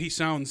 Even though he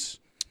sounds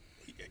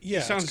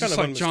Yeah, sounds it's kind just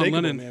of like John unmistakable,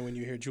 Lennon. man, when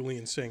you hear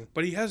Julian sing.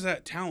 But he has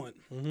that talent.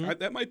 Mhm.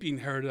 That might be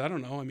inherited. I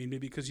don't know. I mean,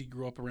 maybe because he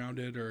grew up around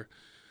it or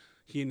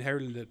he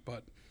inherited it.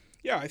 But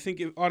yeah, I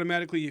think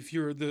automatically, if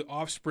you're the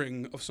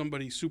offspring of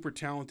somebody super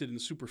talented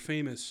and super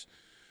famous,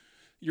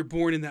 you're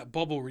born in that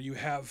bubble where you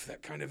have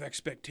that kind of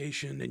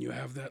expectation and you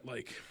have that,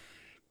 like,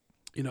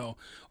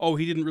 oh,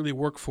 he didn't really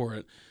work for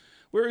it.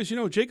 Whereas,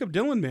 Jacob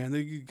Dylan, man,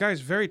 the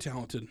guy's very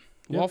talented.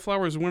 Yep.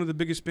 Wallflowers is one of the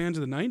biggest bands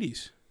of the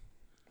 90s.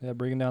 Yeah,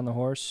 Bringing Down the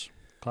Horse.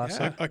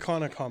 Classic. Yeah.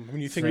 Iconicom.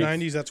 When you think Faith.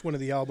 90s, that's one of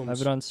the albums. I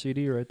have it on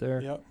CD right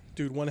there. Yeah,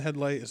 dude, One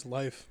Headlight is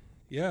life.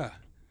 Yeah.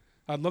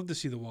 I'd love to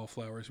see the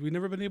Wallflowers. We've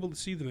never been able to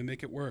see them and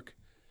make it work.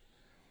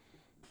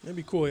 That'd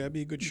be cool. That'd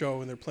be a good show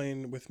when they're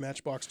playing with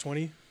Matchbox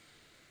 20.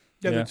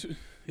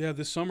 Yeah,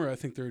 this summer I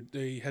think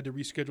they had to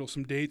reschedule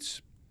some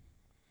dates.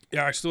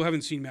 Yeah, I still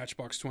haven't seen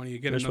Matchbox 20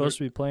 again. They're supposed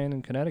to be playing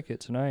in Connecticut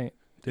tonight.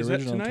 The Is that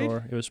original tonight?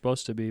 tour. It was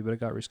supposed to be, but it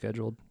got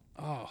rescheduled.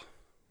 Oh,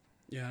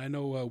 yeah, I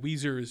know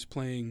Weezer is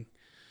playing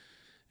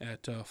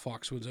at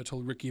Foxwoods. I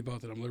told Ricky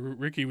about that. I'm like,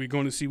 Ricky, we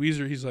going to see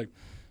Weezer? He's like,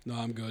 no,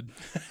 I'm good.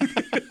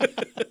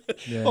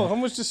 Yeah. Oh, I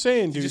was just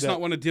saying, Do dude. you just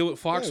not want to deal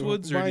with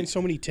Foxwoods? we're Or buying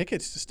so many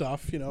tickets to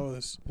stuff,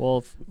 This,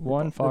 Well, we're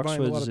buying a lot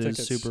Foxwoods of is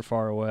tickets. super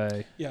far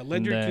away. yeah,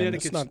 Ledyard, and then-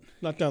 Connecticut's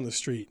it's not down the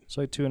street. It's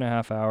like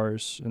 2.5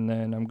 hours, and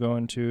then I'm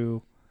going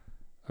to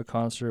a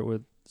concert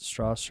with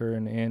Strasser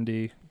and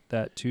Andy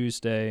that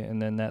Tuesday, and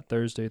then that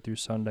Thursday through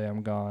Sunday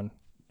I'm gone.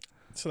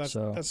 So that's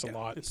So- that's a yeah,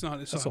 lot. It's not.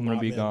 That's not a I'm gonna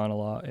lot, be man. gone a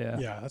lot. Yeah.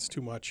 Yeah, that's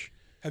too much.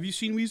 Have you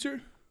seen Weezer?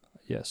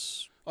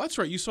 Yes. Oh, that's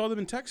right. You saw them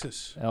in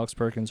Texas. Alex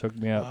Perkins hooked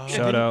me up. Oh.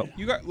 Shout out.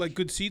 You got like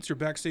good seats or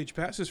backstage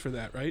passes for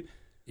that, right?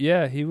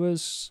 Yeah, he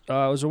was. It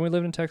was when we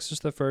lived in Texas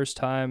the first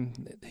time.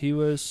 He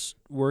was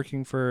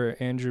working for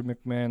Andrew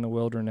McMahon, The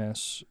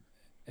Wilderness,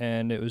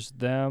 and it was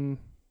them,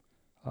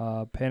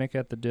 Panic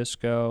at the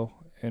Disco,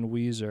 and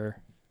Weezer.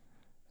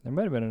 There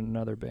might have been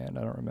another band,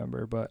 I don't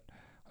remember, but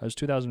it was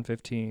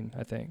 2015,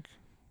 I think.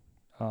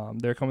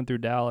 They're coming through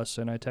Dallas,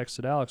 and I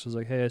texted Alex. I was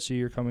like, "Hey, I see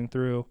you're coming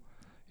through.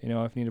 If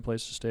you need a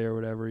place to stay or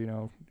whatever,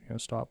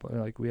 stop.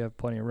 Like, we have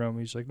plenty of room."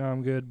 He's like, "No,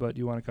 I'm good, but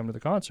you want to come to the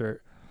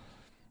concert?"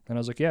 And I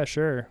was like, "Yeah,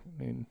 sure."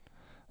 I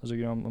was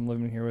like, I'm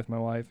living here with my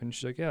wife, and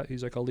she's like, "Yeah."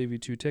 He's like, "I'll leave you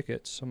 2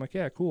 tickets." I'm like,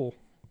 "Yeah, cool.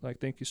 Like,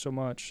 thank you so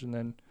much." And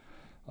then,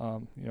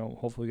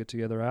 hopefully get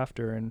together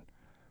after. And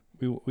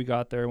we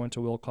got there, went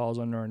to Will Calls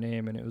under our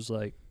name, and it was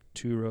like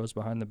 2 rows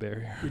behind the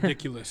barrier.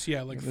 Ridiculous.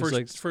 Yeah, like It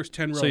was first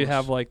 10 rows. So you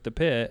have like the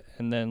pit,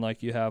 and then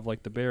like you have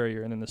like the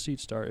barrier, and then the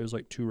seats start. It was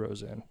like 2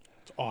 rows in.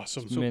 It's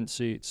awesome. So- Mint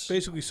seats.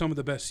 basically some of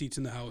the best seats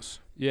in the house.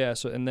 Yeah.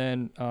 So and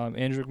then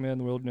Andrew McMahon,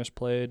 The Wilderness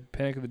played.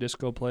 Panic at the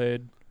Disco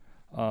played.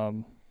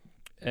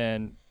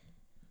 And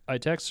I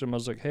texted him. I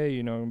was like, "Hey,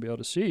 I'm gonna be able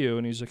to see you."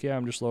 And he's like, "Yeah,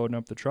 I'm just loading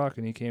up the truck."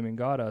 And he came and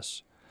got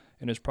us.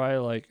 And it's probably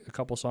like a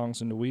couple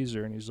songs into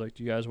Weezer, and he's like,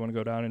 "Do you guys want to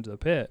go down into the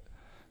pit?"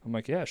 I'm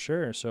like, "Yeah,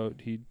 sure." So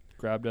he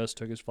grabbed us,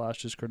 took his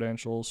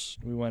credentials.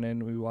 We went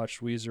in. We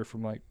watched Weezer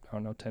from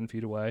 10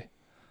 feet away.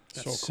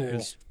 so That's cool.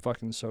 It's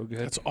fucking so good.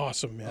 That's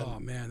awesome, man. Oh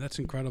man, that's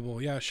incredible.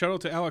 Yeah, shout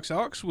out to Alex.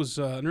 Alex was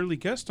an early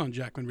guest on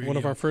Jackman Radio. One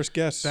of our first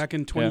guests. back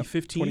in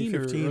 2015,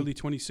 2015. or early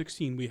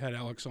 2016. We had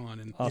Alex on,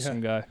 and Awesome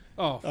guy.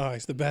 oh, Oh,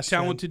 he's the best.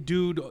 man. talented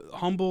dude,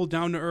 humble,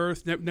 down to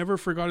earth, never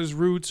forgot his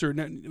roots, or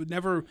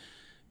never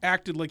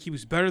acted like he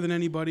was better than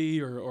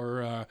anybody,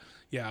 or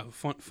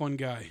fun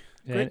guy.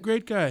 Yeah,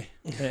 Great guy.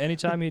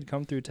 anytime he'd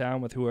come through town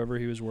with whoever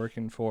he was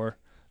working for,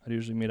 I'd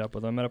usually meet up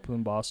with him. I met up with him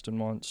in Boston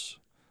once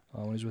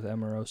when he was with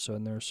Emerosa,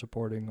 and they're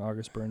supporting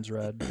August Burns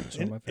Red. It's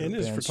one of my And favorite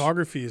his bands.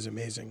 photography is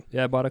amazing.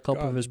 Yeah, I bought a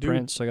couple God, of his dude.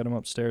 prints. I got them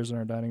upstairs in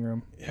our dining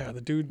room. Yeah,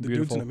 the dude's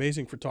Beautiful. an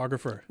amazing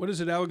photographer. What is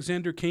it,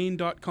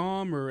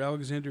 AlexanderKane.com or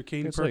Alexander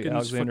Kane It's like Perkins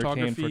Alexander Kane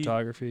Photography?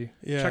 Photography.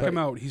 Yeah, Check him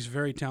out. He's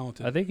very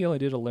talented. I think he only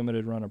did a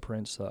limited run of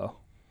prints though.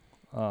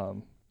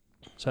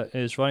 So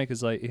it's funny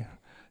because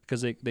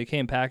they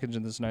came packaged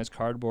in this nice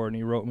cardboard, and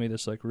he wrote me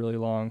this really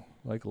long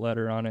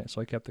letter on it. So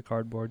I kept the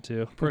cardboard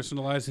too.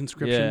 Personalized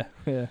inscription.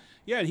 Yeah.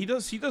 Yeah, and he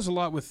does a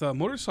lot with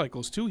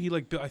motorcycles too.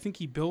 I think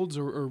he builds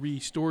or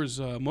restores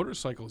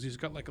motorcycles. He's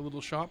got a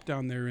little shop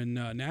down there in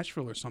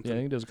Nashville or Yeah, I something.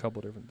 think he does a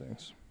couple different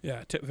things.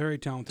 Yeah, very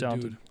talented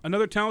Talented. dude.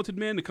 Another talented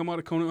man to come out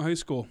of Conant High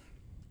School.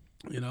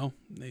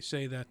 They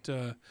say that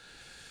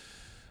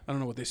I don't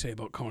know what they say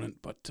about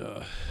Conant, but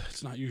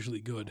it's not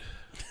usually good.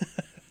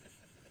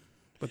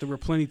 But there were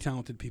plenty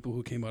talented people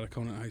who came out of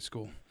Conant High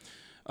School.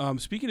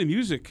 Speaking of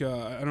music,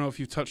 I don't know if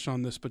you've touched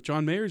on this, but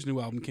John Mayer's new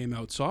album came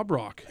out, Sob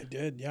Rock. I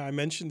did. Yeah, I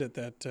mentioned it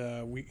that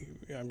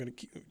I'm going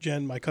to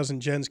my cousin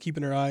Jen's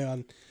keeping her eye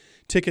on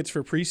tickets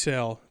for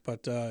pre-sale.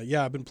 But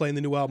I've been playing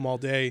the new album all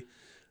day.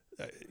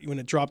 When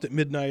it dropped at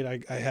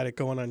midnight, I had it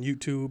going on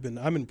YouTube, and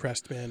I'm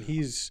impressed, man.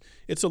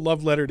 It's a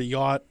love letter to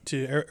Yacht,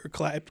 to Eric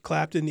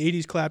Clapton,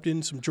 80s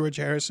Clapton, some George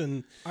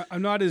Harrison.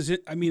 I'm not as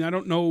I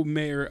don't know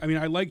Mayer. I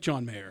like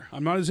John Mayer.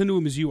 I'm not as into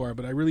him as you are,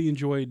 but I really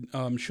enjoyed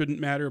Shouldn't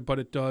Matter, But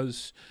It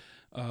Does,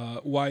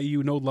 Why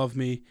You Know Love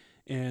Me,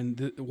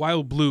 and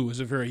Wild Blue is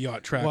a very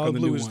Yacht track on Wild the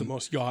Blue new is one. the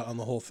most Yacht on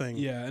the whole thing.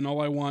 Yeah, and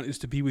All I Want Is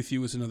to Be With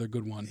You is another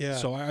good one. Yeah.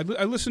 So I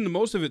listened to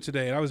most of it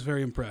today, and I was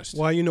very impressed.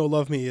 Why You Know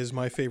Love Me is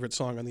my favorite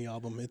song on the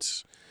album.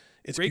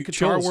 It's Great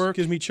guitar chills. work.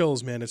 Gives me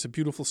chills, man. It's a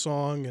beautiful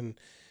song, and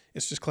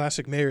it's just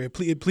classic Mayer.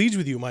 It pleads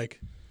with you, Mike.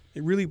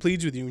 It really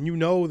pleads with you, and you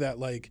know that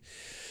like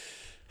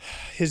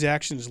his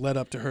actions led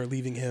up to her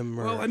leaving him.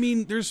 Or, Well, I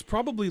mean, there's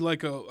probably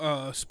like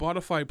a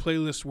Spotify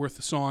playlist worth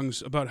of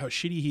songs about how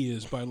shitty he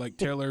is by like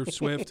Taylor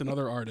Swift and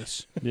other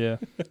artists. Yeah.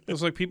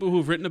 There's like people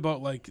who've written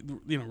about like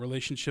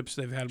relationships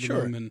they've had with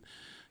Sure. him, and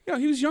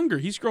he was younger.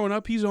 He's grown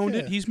up. He's owned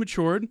it. Yeah. He's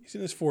matured. he's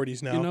in his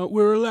 40s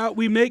now.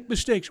 We make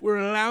mistakes. We're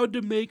allowed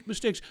to make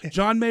mistakes.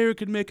 John Mayer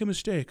could make a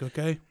mistake,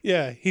 okay?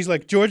 Yeah, he's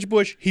like George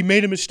Bush. He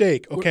made a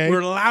mistake. Okay,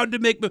 We're allowed to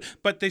make,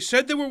 but they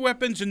said there were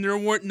weapons and there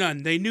weren't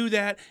none. They knew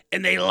that,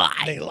 and they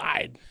lied. they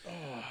lied.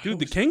 Dude,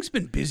 the king's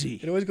been busy.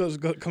 It always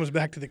comes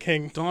back to the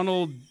king.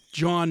 Donald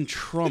John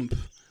Trump.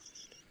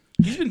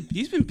 He's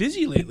been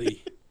busy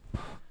lately.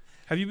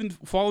 Have you been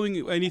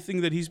following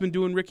anything that he's been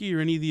doing, Ricky, or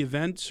any of the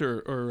events,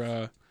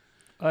 or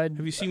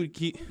have you seen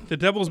the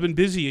devil's been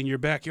busy in your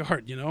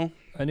backyard?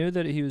 I knew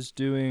that he was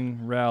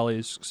doing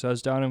rallies because I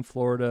was down in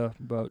Florida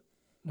about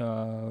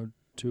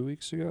 3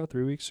 weeks ago.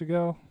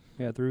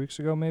 Yeah, 3 weeks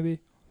ago maybe.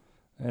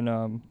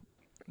 And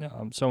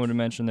someone had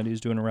mentioned that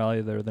he's doing a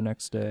rally there the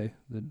next day,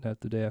 the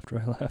day after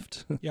I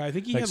left. Yeah, I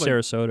think he like had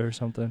Sarasota or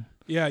something.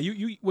 Yeah,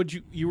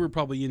 you were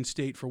probably in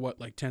state for what,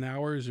 like 10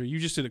 hours, or you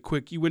just did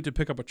you went to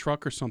pick up a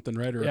truck or something,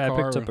 right? Or Yeah, a car,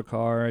 I picked up a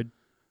car.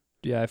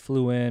 I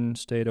flew in,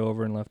 stayed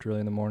over, and left early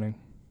in the morning.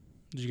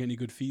 Did you get any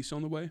good feasts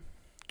on the way?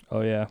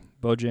 Oh yeah,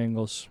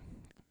 Bojangles,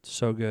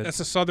 so good. That's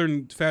a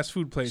southern fast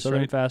food place,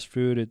 Southern right? fast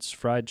food. It's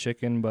fried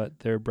chicken, but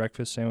their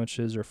breakfast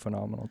sandwiches are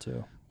phenomenal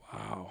too.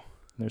 Wow.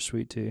 And their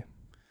sweet tea,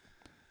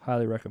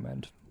 highly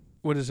recommend.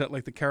 What is that,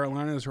 like the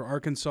Carolinas or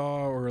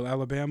Arkansas or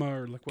Alabama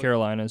or like what?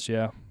 Carolinas,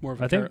 yeah. More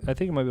of a I think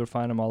I might be able to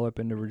find them all up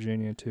into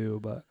Virginia too.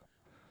 But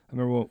I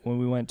remember when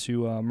we went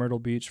to Myrtle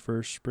Beach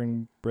for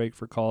spring break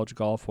for college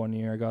golf one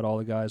year. I got all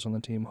the guys on the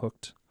team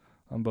hooked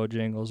on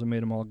Bojangles and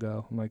made them all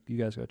go. I'm like, you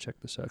guys gotta check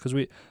this out, because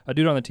a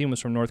dude on the team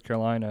was from North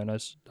Carolina, and I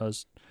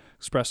was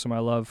expressing my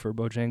love for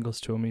Bojangles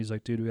to him. He's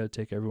like, dude, we gotta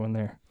take everyone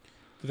there.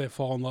 Did they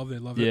fall in love? They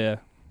love it. Yeah.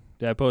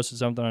 I posted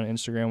something on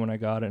Instagram when I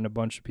got it, and a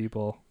bunch of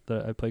people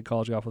that I played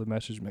college golf with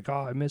messaged me like,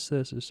 oh, I missed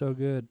this. It's so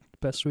good.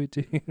 Best sweet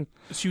tea.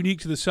 It's unique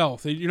to the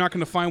South. You're not going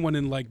to find one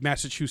in like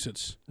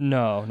Massachusetts.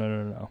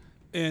 No.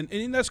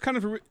 And that's kind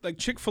of like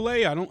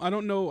Chick-fil-A. I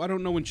don't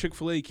know when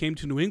Chick-fil-A came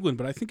to New England,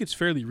 but I think it's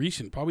fairly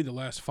recent, probably the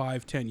last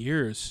 5-10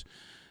 years.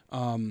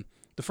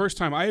 The first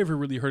time I ever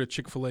really heard of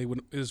Chick-fil-A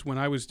is when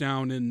I was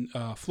down in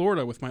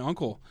Florida with my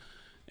uncle.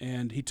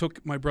 And he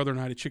took my brother and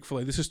I to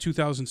Chick-fil-A. This is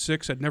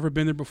 2006. I'd never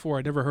been there before.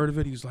 I'd never heard of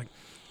it. He was like,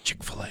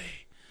 Chick-fil-A.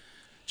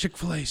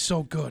 Chick-fil-A is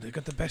so good. They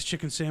got the best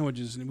chicken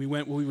sandwiches. And we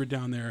went while we were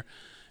down there.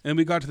 And then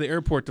we got to the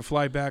airport to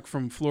fly back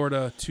from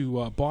Florida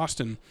to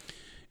Boston.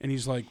 And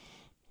he's like,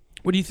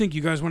 what do you think?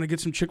 You guys want to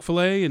get some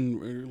Chick-fil-A? And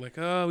we're like,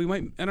 we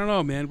might. I don't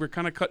know, man. We're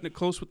kind of cutting it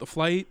close with the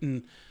flight.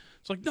 And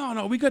it's like,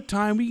 no, we got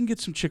time. We can get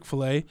some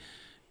Chick-fil-A.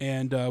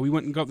 And we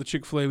went and got the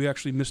Chick-fil-A. We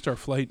actually missed our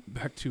flight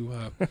back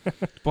to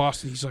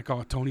Boston. He's like,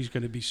 oh, Tony's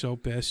going to be so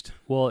pissed.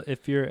 Well,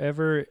 if you're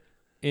ever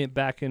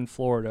back in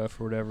Florida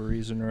for whatever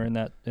reason, or in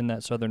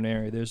that southern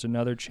area, there's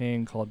another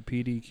chain called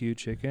PDQ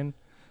Chicken.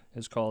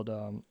 It's called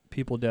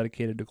People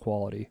Dedicated to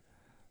Quality.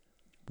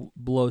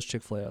 Blows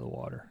Chick-fil-A out of the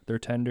water. Their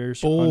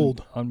tenders,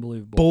 Bold.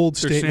 unbelievable. Bold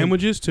Their statement.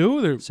 sandwiches,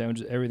 too? Their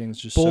Sandwiches, everything's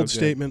just Bold so good.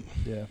 statement.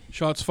 Yeah.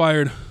 shots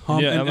fired.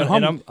 I'm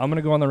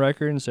gonna go on the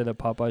record and say that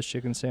Popeye's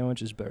chicken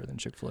sandwich is better than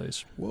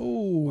Chick-fil-A's. Whoa.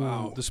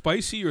 Wow. The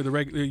spicy or the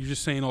regular? You're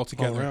just saying all All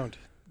together? around.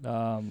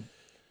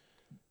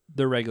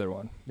 The regular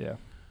one, yeah.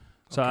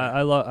 So Okay.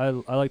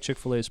 I like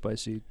Chick-fil-A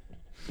spicy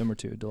number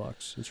 2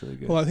 deluxe. It's really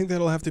good. Well, I think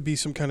that'll have to be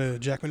some kind of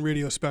Jackman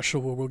Radio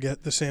special where we'll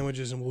get the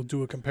sandwiches and we'll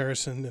do a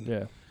comparison and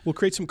yeah. we'll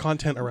create some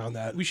content around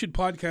that. We should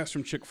podcast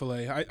from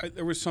Chick-fil-A.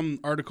 There was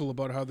some article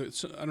about how I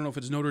don't know if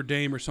it's Notre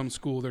Dame or some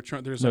school.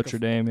 There's Notre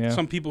Dame, yeah.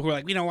 Some people who are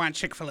like, we don't want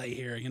Chick-fil-A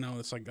here.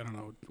 It's like, I don't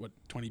know,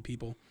 20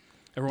 people.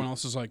 Everyone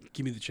else is like,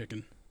 give me the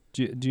chicken.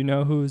 Do you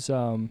know who's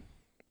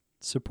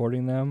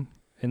supporting them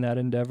in that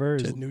endeavor?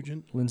 Ted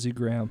Nugent. Lindsey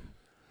Graham.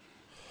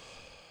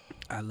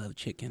 I love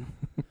chicken.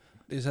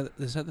 There's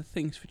other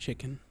things for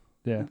chicken.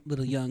 Yeah.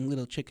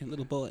 Little chicken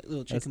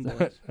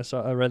boys.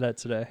 I read that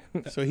today.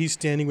 So he's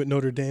standing with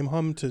Notre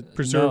Dame to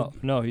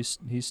preserve. No, he's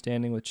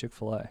standing with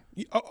Chick-fil-A.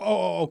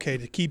 Okay,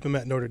 to keep him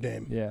at Notre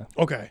Dame. Yeah.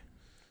 Okay.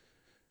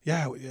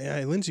 Yeah,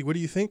 Lindsay, what do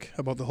you think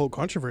about the whole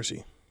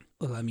controversy?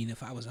 Well, I mean,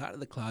 if I was out of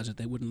the closet,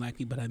 they wouldn't like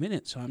me, but I'm in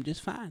it, so I'm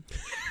just fine.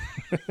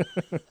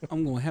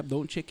 I'm going to have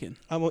those chicken.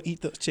 I'm going to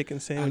eat those chicken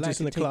sandwiches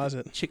in the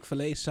closet.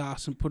 Chick-fil-A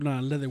sauce and put it on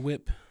a leather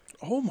whip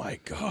Oh, my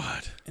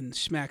God. and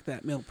smack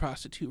that male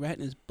prostitute right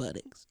in his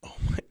buttocks. Oh,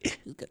 my.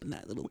 He's got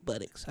nice little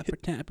buttocks. I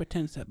pretend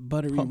it's that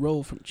buttery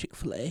roll from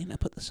Chick-fil-A, and I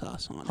put the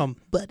sauce on it.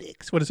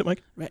 Buttocks. What is it,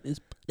 Mike? Right in his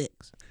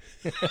buttocks.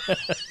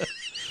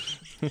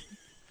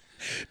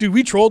 Dude,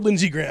 we trolled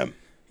Lindsey Graham.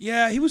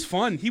 Yeah, he was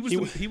fun. He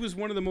was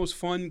one of the most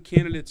fun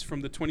candidates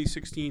from the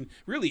 2016,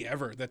 really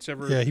ever. That's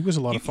ever. Yeah, he was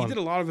a lot of fun. He did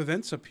a lot of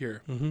events up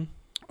here.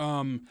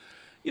 Mm-hmm.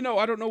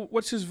 I don't know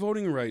what's his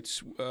voting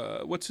rights.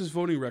 What's his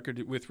voting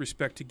record with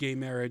respect to gay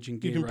marriage and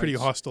gay He's been rights? pretty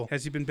hostile.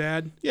 Has he been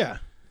bad? Yeah.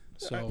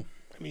 So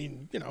I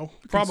mean,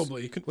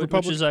 probably.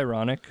 Which is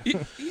ironic.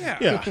 Yeah.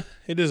 Yeah,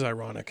 it is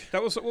ironic.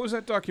 That was what was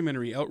that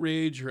documentary?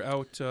 Outrage or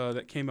Out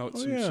that came out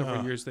several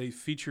yeah. years. They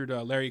featured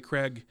Larry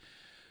Craig,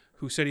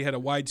 who said he had a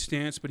wide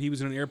stance, but he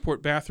was in an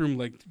airport bathroom,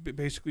 like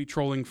basically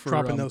trolling for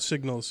Dropping those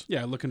signals,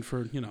 Yeah, looking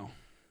for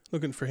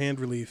looking for hand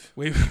relief.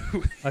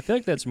 I feel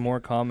like that's more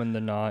common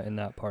than not in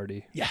that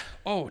party. Yeah.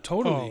 Oh,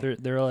 totally. Oh.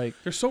 They're like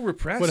They're so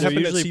repressed. What they're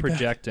happened at usually CPAC?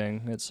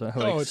 projecting. It's like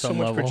it's so some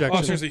much level. projection.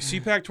 Oh, seriously,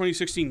 CPAC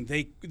 2016,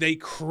 they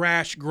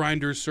crashed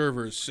Grindr's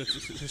servers.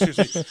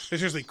 Seriously, they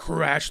seriously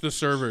crashed the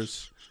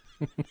servers.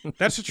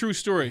 That's a true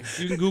story.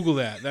 You can Google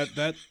that.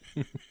 That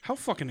how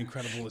fucking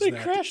incredible is They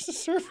that? crashed the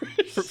server.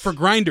 For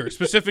Grindr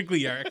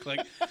specifically, Eric.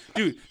 Like,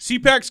 dude,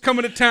 CPAC's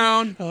coming to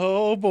town.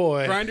 Oh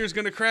boy, Grindr's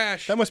gonna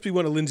crash. that must be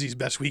one of Lindsay's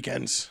best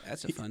weekends.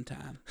 That's a fun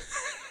time.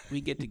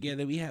 We get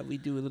together. We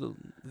do a little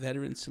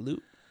veteran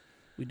salute.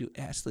 We do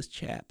assless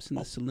chaps in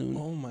the saloon.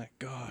 Oh my We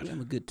God. have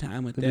a good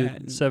time with We do that.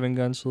 And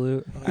 7-gun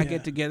salute. Oh, I yeah.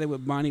 get together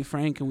with Bonnie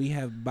Frank, and we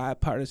have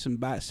bipartisan,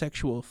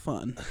 bisexual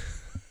fun.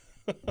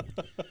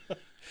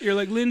 You're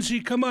like,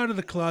 Lindsay, come out of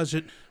the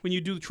closet. When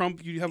you do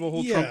Trump, you have a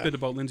whole Yeah. Trump bit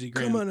about Lindsey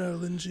Graham. Come on now,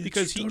 Lindsay.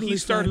 Because It's he totally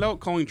started fine. out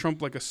calling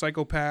Trump like a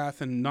psychopath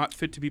and not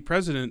fit to be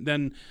president.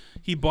 Then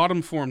he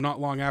bottomed for him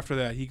not long after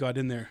that. He got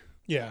in there.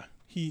 Yeah,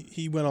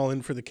 he went all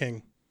in for the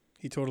king.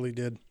 He totally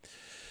did.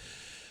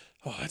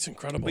 Oh, that's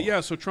incredible. But yeah,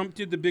 so Trump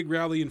did the big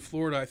rally in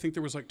Florida. I think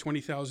there was like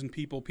 20,000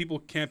 people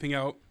camping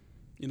out.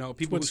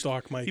 People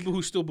Woodstock, Mike. people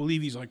who still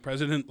believe he's like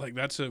president. Like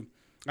that's a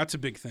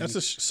big thing. That's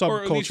a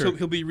Or at least subculture.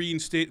 he'll be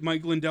reinstated.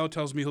 Mike Lindell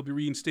tells me he'll be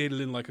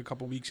reinstated in like a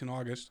couple weeks in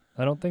August.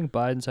 I don't think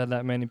Biden's had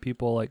that many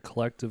people like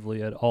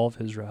collectively at all of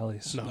his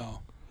rallies.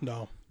 No.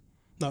 No,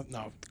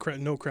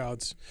 no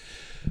crowds.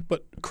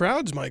 But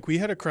crowds, Mike. We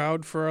had a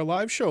crowd for our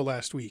live show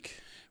last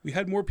week. We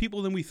had more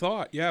people than we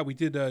thought. Yeah, we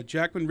did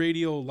Jackman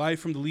Radio Live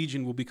from the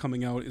Legion will be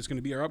coming out. It's going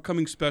to be our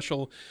upcoming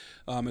special.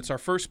 It's our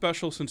first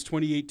special since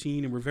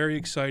 2018, and we're very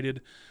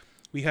excited.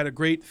 We had a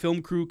great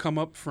film crew come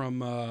up from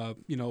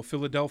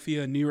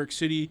Philadelphia and New York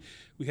City.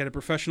 We had a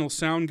professional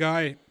sound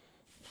guy,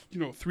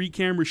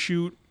 3-camera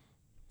shoot.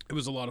 It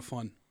was a lot of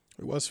fun.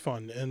 It was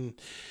fun, and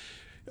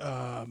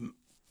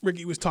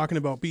Ricky was talking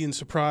about being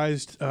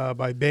surprised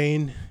by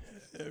Bane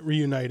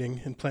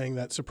reuniting and playing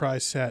that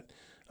surprise set,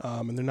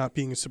 and there not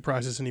being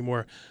surprises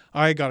anymore.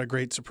 I got a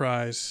great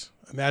surprise,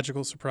 a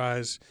magical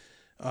surprise.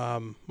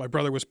 My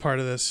brother was part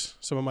of this.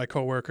 Some of my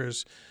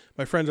coworkers.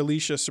 My friend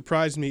Alicia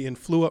surprised me and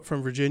flew up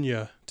from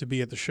Virginia to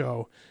be at the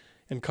show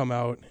and come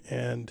out.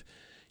 And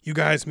you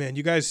guys, man,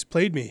 you guys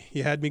played me.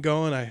 You had me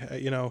going.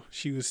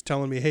 She was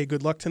telling me, hey,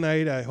 good luck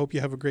tonight. I hope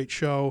you have a great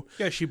show.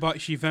 Yeah, she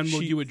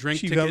Venmoed you a drink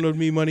She ticket. Venmoed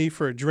me money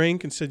for a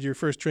drink and said, your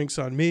first drink's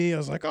on me. I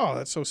was like, oh,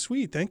 that's so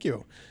sweet. Thank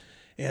you.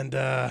 And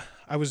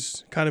I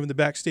was kind of in the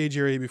backstage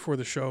area before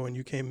the show, and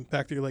you came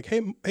back there like,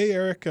 hey,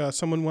 Eric,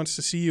 someone wants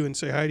to see you and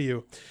say hi to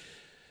you.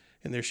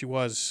 And there she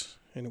was.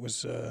 And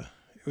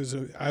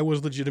I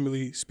was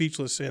legitimately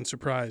speechless and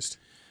surprised.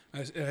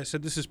 I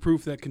said, this is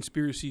proof that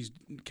conspiracies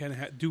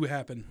do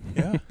happen.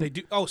 Yeah. They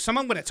do. Oh,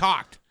 someone would have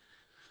talked.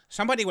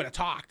 Somebody would have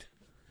talked.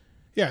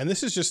 Yeah, and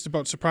this is just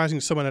about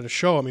surprising someone at a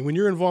show. I mean, when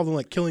you're involved in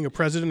like killing a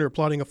president or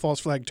plotting a false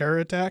flag terror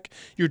attack,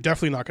 you're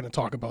definitely not going to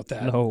talk about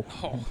that. No.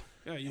 Oh,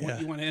 yeah.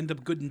 You want to end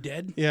up good and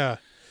dead? Yeah.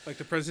 Like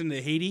the president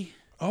of Haiti?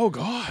 Oh,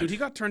 God. Dude, he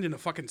got turned into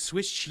fucking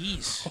Swiss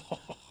cheese. Oh,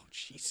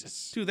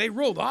 Jesus. Dude, they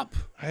rolled up.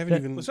 I haven't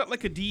even... Was that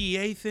like a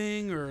DEA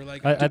thing or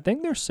like? I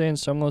think they're saying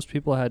some of those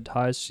people had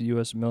ties to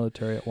U.S.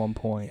 military at one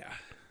point. Yeah.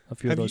 A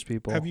few of those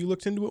people. Have you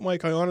looked into it,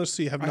 Mike? I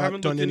honestly have I not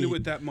haven't done looked any... into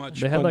it that much.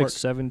 They had like homework.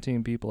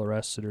 17 people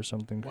arrested or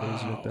something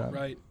crazy like that.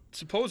 Right.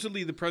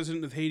 Supposedly, the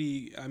president of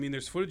Haiti, I mean,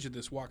 there's footage of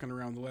this walking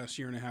around the last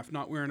year and a half,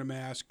 not wearing a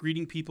mask,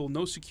 greeting people,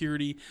 no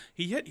security.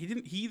 He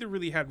either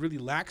really had really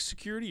lax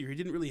security or he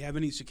didn't really have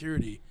any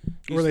security.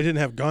 Or they didn't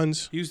have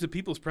guns. He was the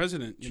people's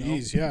president, you know?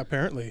 Jeez, yeah,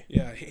 apparently.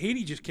 Yeah,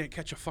 Haiti just can't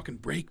catch a fucking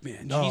break,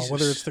 man. No, Jesus.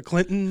 whether it's the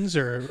Clintons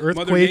or earthquakes.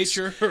 Mother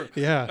Nature, or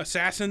Yeah.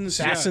 assassins.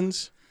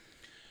 Assassins.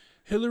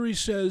 Hillary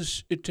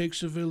says it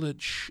takes a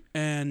village,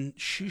 and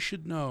she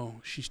should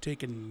know she's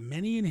taken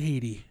many in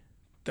Haiti.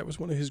 That was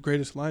one of his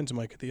greatest lines,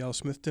 Mike, at the Al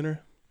Smith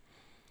dinner.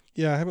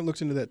 Yeah, I haven't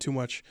looked into that too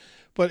much.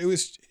 But it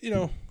was,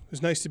 it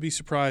was nice to be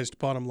surprised,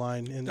 bottom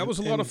line. And That was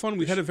a lot of fun.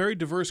 We had a very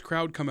diverse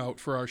crowd come out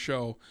for our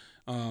show.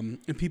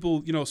 And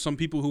people, some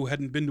people who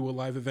hadn't been to a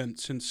live event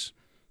since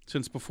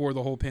before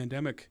the whole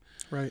pandemic.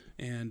 Right.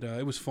 And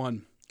it was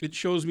fun. It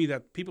shows me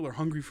that people are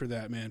hungry for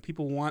that, man.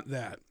 People want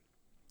that.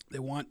 They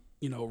want,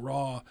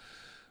 raw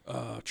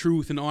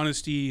truth and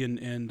honesty.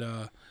 And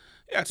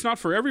it's not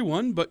for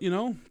everyone, but,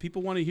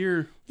 people want to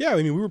hear. Yeah, I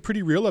mean, we were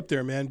pretty real up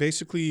there, man.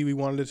 Basically, we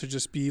wanted it to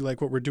just be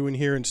like what we're doing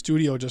here in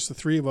studio, just the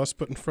three of us,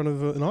 but in front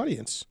of an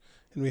audience.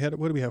 And we had,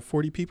 what do we have,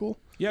 40 people?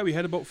 Yeah, we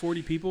had about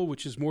 40 people,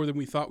 which is more than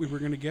we thought we were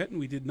going to get. And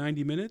we did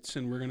 90 minutes.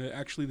 And we're going to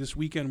actually this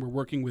weekend, we're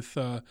working with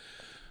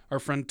our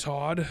friend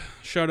Todd.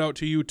 Shout out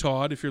to you,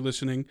 Todd, if you're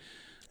listening.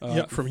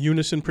 From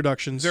Unison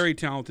Productions. Very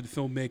talented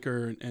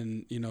filmmaker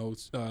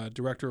and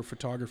director of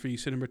photography,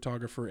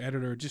 cinematographer,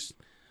 editor, just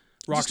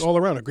all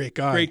around a great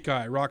guy. Great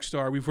guy, rock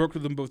star. We've worked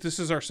with him both. This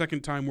is our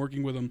second time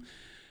working with him,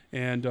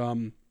 and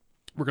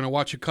we're going to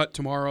watch a cut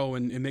tomorrow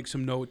and make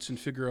some notes and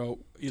figure out,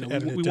 we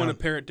want to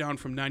pare it down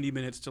from 90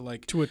 minutes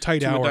to a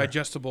tight hour. A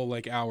digestible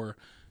hour,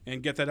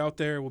 and get that out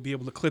there. We'll be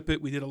able to clip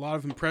it. We did a lot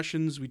of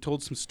impressions. We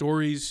told some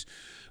stories,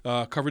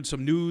 covered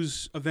some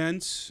news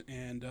events,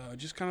 and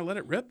just kind of let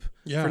it rip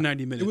for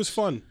 90 minutes. It was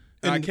fun.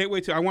 And I can't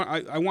wait to.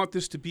 I want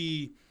this to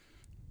be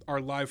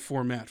our live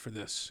format for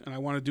this, and I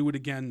want to do it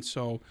again.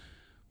 So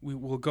we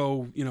will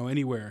go,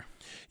 anywhere.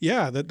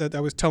 Yeah, that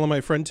I was telling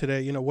my friend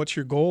today, what's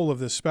your goal of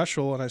this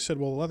special? And I said,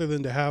 well, other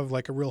than to have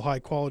like a real high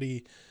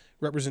quality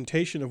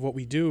representation of what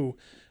we do,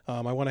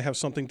 I want to have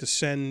something to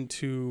send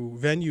to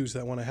venues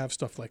that want to have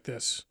stuff like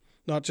this,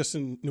 not just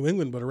in New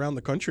England, but around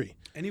the country.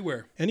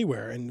 Anywhere.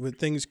 And with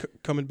things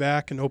coming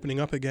back and opening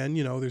up again,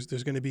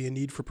 there's going to be a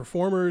need for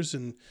performers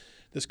and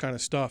this kind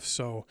of stuff.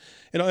 So,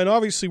 and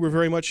obviously we're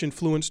very much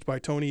influenced by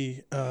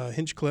Tony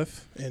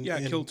Hinchcliffe and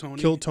Kill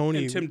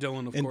Tony, and Tim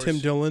Dillon, of course. Tim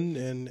Dillon,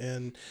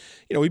 and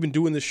we've been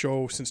doing this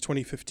show since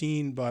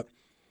 2015, but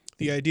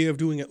the idea of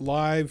doing it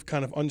live,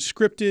 kind of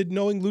unscripted,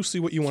 knowing loosely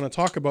what you want to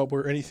talk about,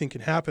 where anything can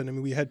happen. I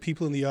mean, we had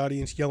people in the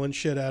audience yelling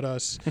shit at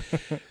us.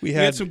 We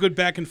had some good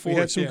back and forth. We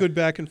had some good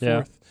back and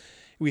forth. Yeah.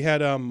 We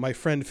had my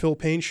friend Phil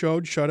Payne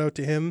showed. Shout out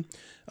to him.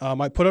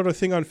 I put out a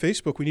thing on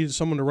Facebook. We needed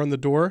someone to run the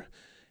door.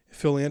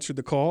 Phil answered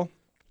the call.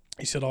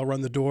 He said, I'll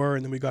run the door.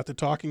 And then we got to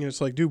talking, and it's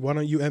like, dude, why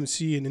don't you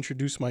MC and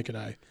introduce Mike and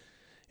I?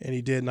 And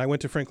he did. And I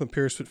went to Franklin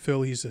Pierce with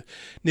Phil. He's a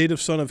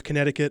native son of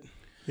Connecticut,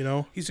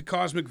 He's a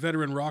cosmic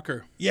veteran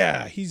rocker.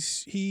 Yeah,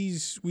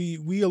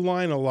 we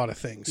align a lot of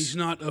things. He's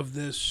not of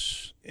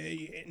this...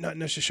 not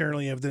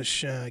necessarily of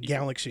this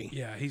galaxy.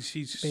 Yeah,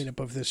 he's made up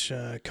of this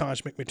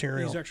cosmic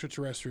material. He's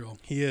extraterrestrial.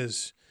 He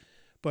is.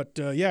 But,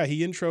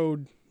 he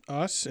introed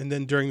us, and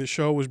then during the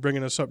show was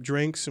bringing us up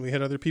drinks, and we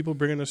had other people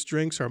bringing us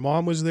drinks. Our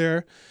mom was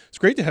there. It's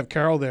great to have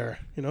Carol there,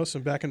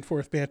 some back and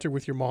forth banter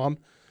with your mom.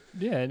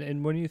 Yeah,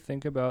 and when you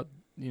think about,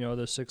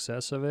 the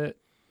success of it,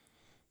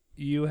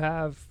 you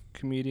have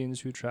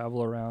comedians who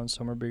travel around.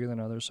 Some are bigger than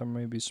others, some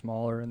may be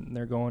smaller, and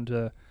they're going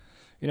to,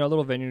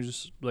 little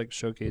venues like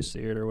Showcase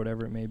Theater or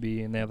whatever it may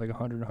be, and they have like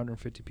 100,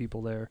 150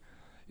 people there.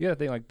 You got to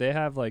think, like, they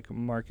have like a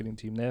marketing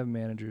team, they have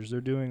managers,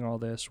 they're doing all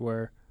this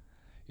where,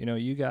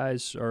 you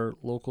guys are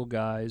local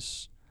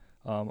guys.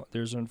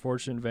 There's an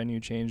unfortunate venue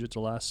change at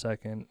the last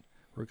second.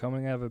 We're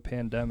coming out of a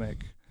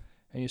pandemic,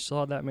 and you still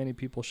have that many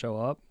people show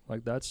up.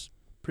 Like, that's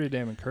pretty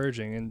damn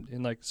encouraging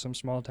in like some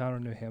small town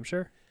in New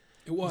Hampshire.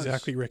 It was.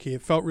 Exactly, Ricky.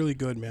 It felt really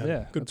good, man.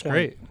 Yeah, good that's point.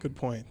 great. Good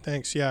point.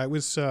 Thanks. Yeah, it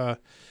was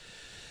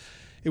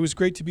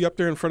great to be up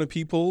there in front of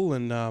people,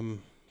 and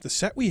the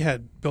set we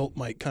had built,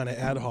 Mike, kind of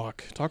ad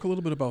hoc. Talk a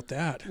little bit about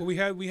that. Well, we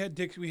had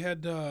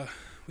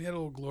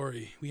Old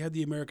Glory. We had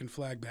the American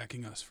flag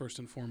backing us first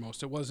and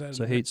foremost. It's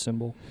a hate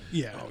symbol.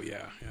 Yeah. Oh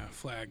yeah,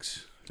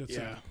 flags.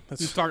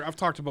 I've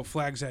talked about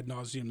flags ad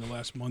nauseum the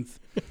last month,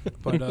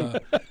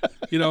 but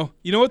you know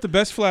what the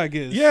best flag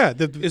is? Yeah,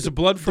 is a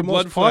blood for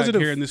blood flag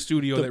here in the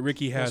studio that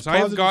Ricky has. I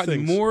have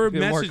gotten more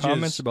messages,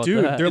 comments about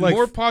dude. that. They're like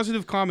more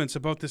positive comments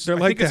about this. They're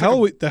like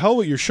the hell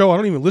with your show. I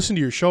don't even listen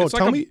to your show. It's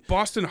Tell like me, a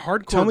Boston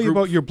hardcore. Tell me group.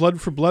 about your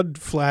blood for blood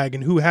flag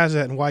and who has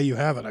that and why you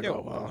have it. I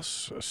go, well,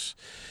 it's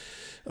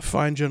a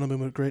fine gentleman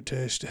with great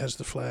taste has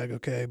the flag,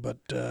 okay, but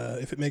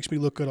if it makes me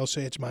look good, I'll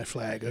say it's my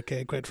flag,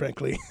 okay, quite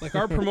frankly. Like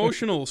our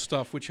promotional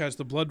stuff, which has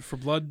the blood for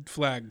blood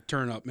flag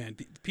turn up, man.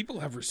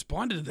 People have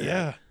responded to that.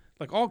 Yeah.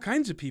 Like all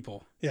kinds of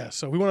people. Yeah,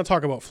 so we want to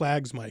talk about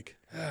flags, Mike.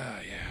 Yeah.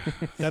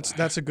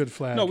 That's a good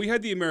flag. No, we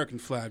had the American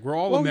flag. We're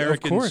all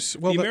Americans. Of course.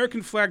 Well, the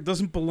American flag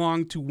doesn't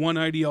belong to one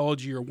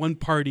ideology or one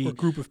party or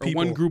group of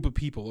people. Or one group of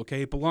people,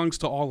 okay? It belongs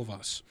to all of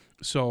us.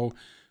 So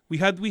we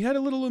had a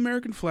little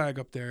American flag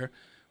up there.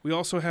 We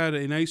also had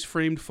a nice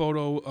framed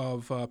photo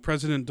of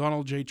President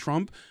Donald J.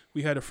 Trump.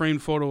 We had a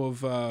framed photo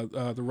of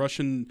the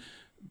Russian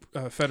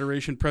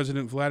Federation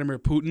President Vladimir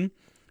Putin.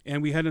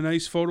 And we had a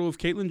nice photo of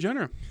Caitlyn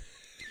Jenner.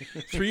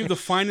 3 of the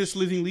finest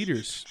living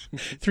leaders.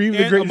 3 of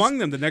the greatest. Among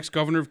them, the next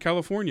governor of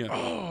California.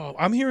 Oh,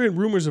 I'm hearing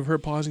rumors of her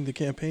pausing the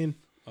campaign.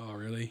 Oh,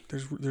 really?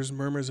 There's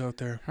murmurs out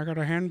there. I got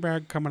a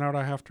handbag coming out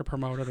I have to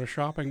promote at a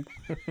shopping.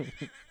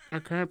 I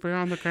can't be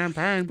on the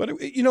campaign. But,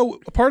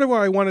 part of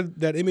why I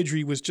wanted that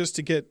imagery was just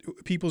to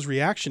get people's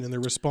reaction and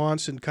their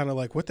response and kind of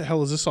like, what the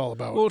hell is this all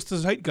about? Well, it's the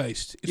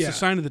zeitgeist. It's the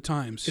sign of the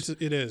times.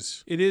 It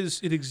is.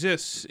 It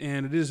exists,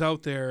 and it is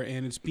out there,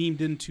 and it's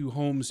beamed into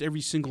homes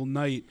every single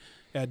night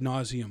ad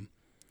nauseum.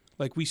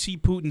 Like, we see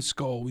Putin's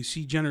skull, we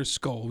see Jenner's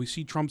skull, we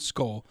see Trump's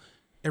skull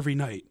every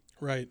night.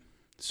 Right.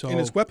 So, and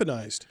it's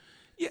weaponized.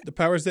 Yeah. The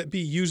powers that be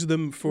use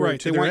them for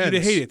right. They want you to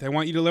hate it. They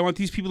want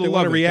these people to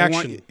love want a it.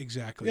 reaction.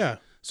 Exactly. Yeah.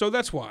 So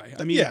that's why.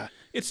 I mean, yeah.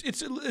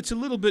 It's a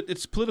little bit.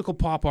 It's political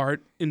pop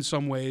art in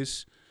some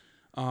ways,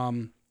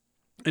 and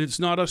it's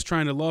not us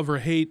trying to love or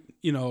hate.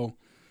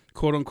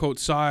 quote unquote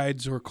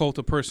sides or cult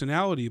of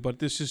personality, but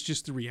this is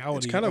just the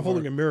reality. It's kind of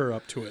holding our, a mirror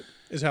up to it,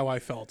 is how I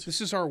felt. This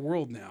is our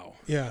world now,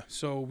 Yeah,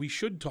 so we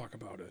should talk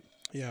about it.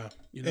 yeah.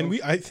 You know? And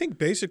I think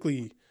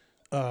basically,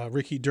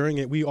 Ricky, during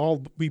it,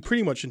 we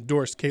pretty much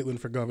endorsed Caitlyn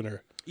for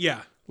governor.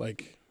 Yeah,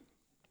 Like,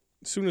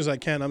 as soon as I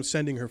can, I'm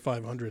sending her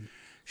 $500.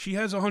 she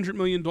has $100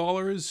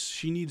 million.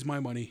 She needs my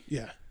money.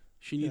 Yeah,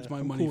 She needs my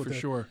I'm money cool for with that.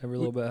 sure. Every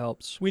little bit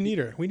helps. we need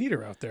her. We need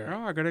her out there.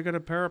 Oh, I gotta get a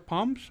pair of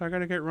pumps. I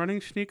gotta get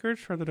running sneakers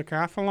for the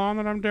decathlon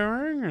that I'm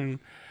doing, and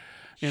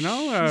She's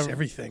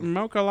everything.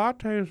 mocha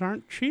lattes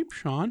aren't cheap,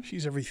 Sean.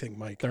 She's everything,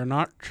 Mike. They're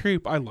not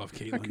cheap. I love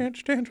Caitlyn.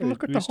 stand to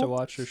We used to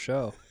watch her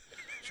show.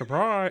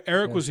 Surprise!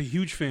 Eric Yeah. was a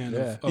huge fan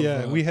Yeah. of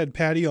Yeah, we had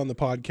Patty on the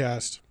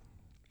podcast.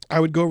 I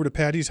would go over to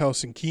Patty's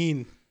house in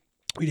Keene.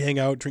 We'd hang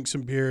out, drink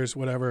some beers,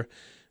 whatever.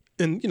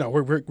 And,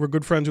 we're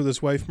good friends with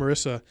his wife,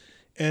 Marissa.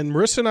 And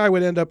Marissa and I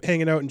would end up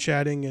hanging out and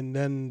chatting, and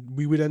then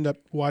we would end up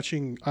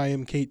watching I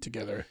Am Kate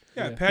together.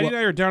 Yeah, Yeah. Patty and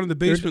Well, I are down in the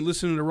basement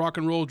listening to rock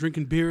and roll,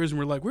 drinking beers, and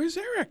we're like, "Where's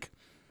Eric?"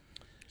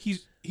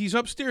 He's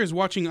upstairs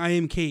watching I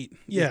Am Kate.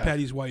 Yeah. with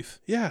Patty's wife,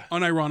 Yeah,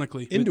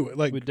 unironically. into it.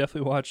 Like, We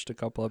definitely watched a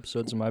couple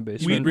episodes in my We-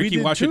 basement. Ricky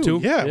did watch it too?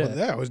 Yeah, Yeah. well,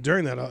 yeah, it was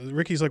during that.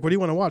 Ricky's like, what do you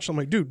want to watch? I'm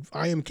like, dude,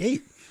 I Am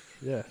Kate.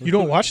 Yeah. You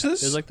don't watch It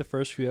this? was like the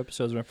first few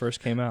episodes when it first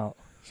came out.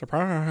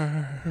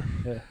 Surprise.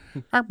 Yeah.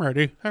 I'm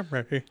ready. I'm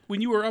ready. When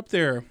you were up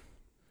there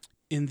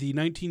in the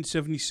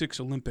 1976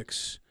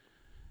 Olympics,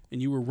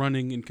 and you were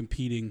running and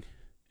competing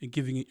and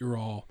giving it your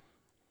all,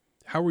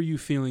 how were you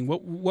feeling?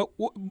 What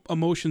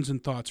emotions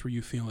and thoughts were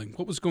you feeling?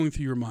 What was going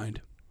through your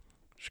mind?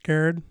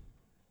 Scared,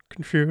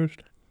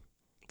 confused,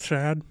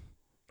 sad,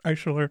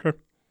 isolated,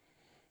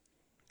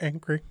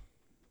 angry.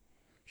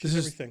 She's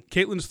This is- everything.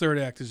 Caitlyn's third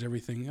act is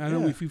everything. I know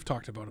Yeah. we've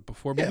talked about it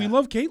before, but Yeah. we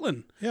love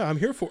Caitlyn. Yeah, I'm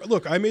here for it.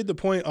 Look, I made the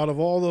point out of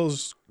all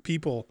those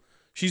people,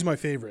 she's my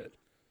favorite.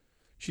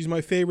 She's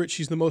my favorite.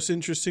 She's the most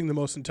interesting, the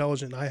most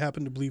intelligent. I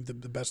happen to believe the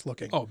best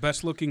looking. Oh,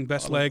 best looking,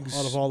 best Out of- legs,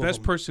 out of all of best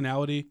them.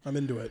 personality. I'm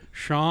into it.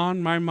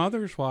 Sean, my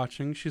mother's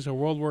watching. She's a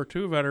World War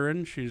II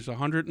veteran. She's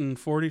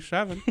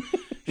 147.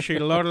 She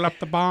loaded up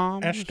the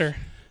bombs. Esther.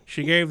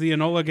 She gave the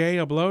Enola Gay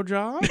a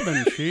blowjob,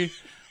 and she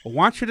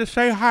wants you to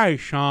say hi,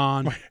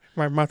 Sean.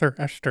 My mother,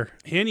 Esther.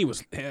 Hannity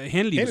was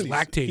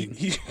lactating.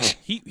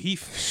 He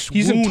swooned.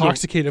 He's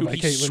intoxicated Dude, by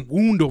he Caitlyn.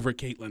 swooned over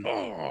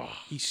Caitlyn.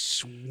 He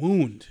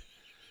swooned.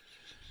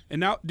 And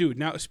now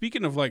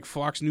speaking of like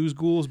Fox News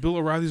ghouls, Bill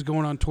O'Reilly's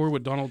going on tour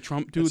with Donald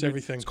Trump, dude. That's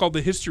everything. It's called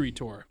the History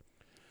Tour.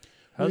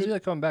 How's he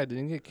like coming back?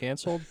 Didn't he get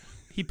canceled?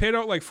 He paid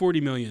out like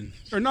 $40 million,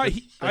 or not?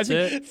 That's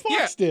it?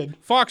 Fox did.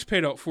 Fox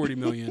paid out $40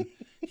 million.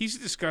 He's a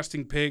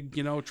disgusting pig.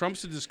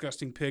 Trump's a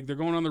disgusting pig. They're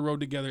going on the road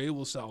together. It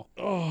will sell.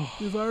 Oh,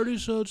 We've already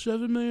sold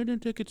 $7 million in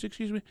tickets.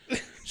 Excuse me,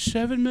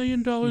 $7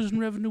 million in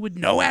revenue with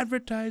no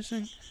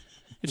advertising.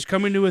 It's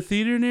coming to a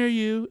theater near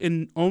you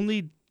in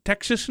only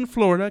Texas and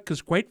Florida,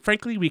 because quite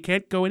frankly, we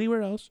can't go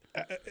anywhere else.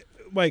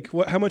 Mike,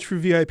 how much for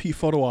VIP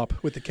photo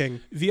op with the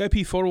king?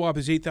 VIP photo op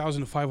is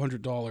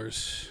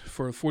 $8,500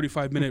 for a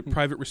 45-minute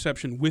private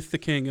reception with the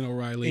King and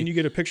O'Reilly. And you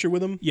get a picture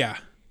with him? Yeah.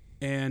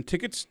 And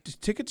tickets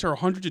are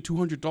 $100 to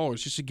 $200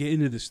 just to get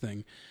into this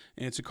thing.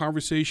 And it's a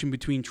conversation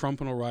between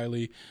Trump and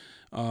O'Reilly.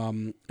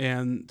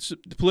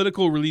 The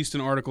Politico released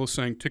an article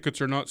saying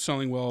tickets are not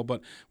selling well.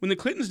 But when the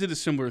Clintons did a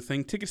similar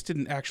thing, tickets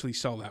didn't actually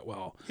sell that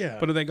well. Yeah.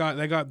 But they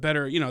got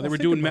better. They Well, were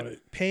think doing about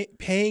it.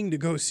 Paying to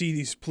go see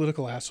these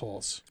political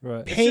assholes.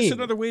 Right. It's Paying. just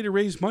another way to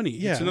raise money.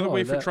 Yeah. It's another No,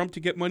 way for that- Trump to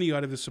get money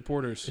out of his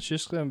supporters. It's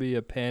just going to be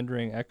a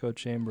pandering echo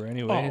chamber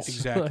anyways.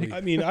 exactly.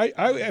 I mean, I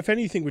if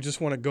anything would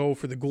just want to go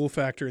for the ghoul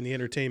factor and the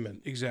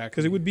entertainment, Exactly.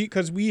 because it would be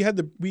because we had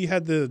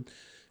the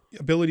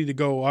ability to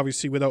go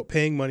obviously without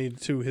paying money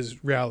to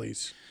his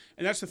rallies.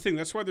 And that's the thing.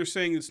 That's why they're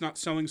saying it's not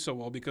selling so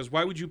well, because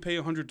why would you pay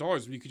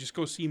 $100 when you could just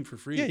go see him for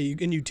free? Yeah, you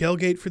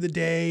tailgate for the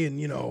day, and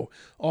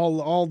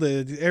all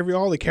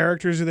the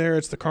characters are there.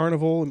 It's the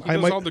carnival, and He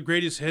does all the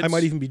greatest hits. I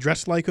might even be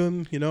dressed like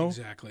him.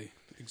 Exactly.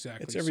 It's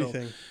So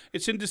everything.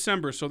 it's in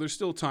December, so there's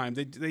still time.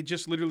 They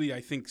just literally,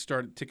 I think,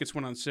 started. Tickets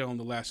went on sale in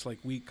the last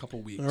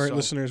couple weeks. All right, so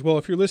listeners. Well,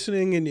 if you're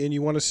listening and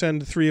you want to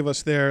send the three of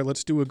us there,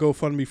 let's do a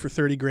GoFundMe for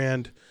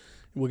 $30,000.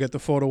 We'll get the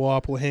photo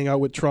op. We'll hang out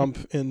with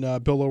Trump and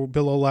Bill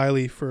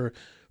O'Reilly for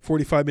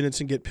 45 minutes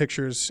and get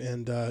pictures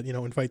and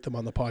invite them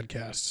on the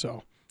podcast.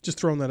 So just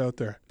throwing that out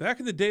there. Back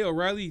in the day,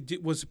 O'Reilly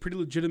was a pretty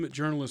legitimate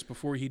journalist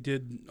before he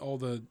did all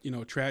the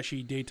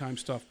trashy daytime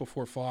stuff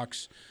before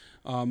Fox.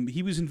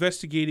 He was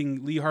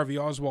investigating Lee Harvey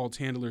Oswald's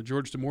handler,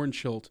 George de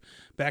Mohrenschildt,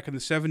 back in the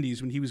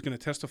 70s when he was going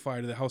to testify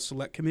to the House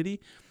Select Committee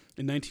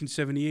in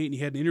 1978, and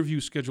he had an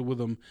interview scheduled with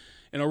him.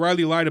 And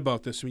O'Reilly lied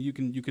about this. I mean,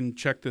 you can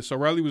check this.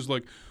 O'Reilly was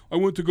like, I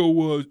went to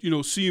go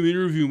see him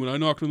interview him, and I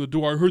knocked on the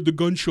door. I heard the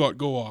gunshot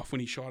go off when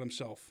he shot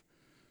himself.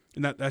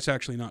 And that's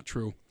actually not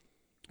true.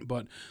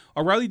 But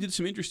O'Reilly did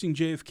some interesting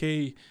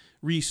JFK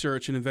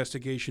research and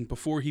investigation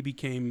before he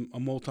became a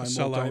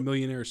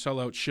multi-millionaire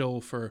sellout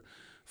shill for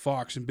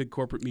Fox and big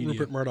corporate media.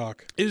 Rupert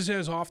Murdoch. Is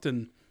as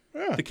often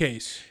the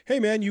case. Hey,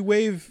 man, you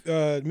wave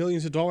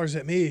millions of dollars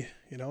at me,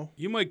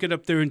 You might get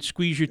up there and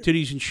squeeze your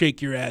titties and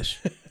shake your ass.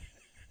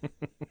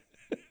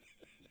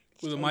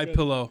 with a So My good.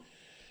 Pillow,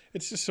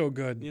 It's just so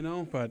good. you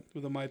know, But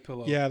with a My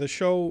Pillow. yeah, the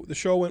show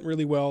went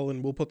really well,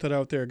 and we'll put that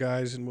out there,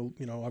 guys, and we'll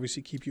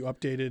obviously keep you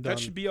updated. That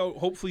should be out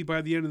hopefully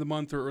by the end of the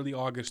month or early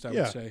August, I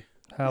Yeah. would say.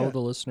 How Yeah. will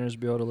the listeners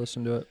be able to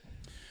listen to it?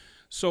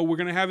 So we're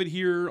going to have it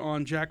here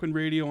on Jackman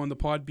Radio, on the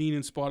Podbean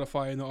and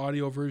Spotify in the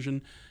audio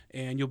version,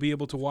 and you'll be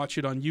able to watch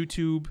it on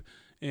YouTube.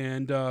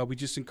 And we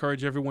just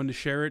encourage everyone to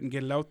share it and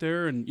get it out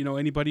there. And,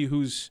 anybody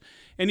who's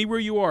anywhere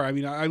you are. I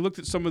mean, I looked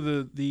at some of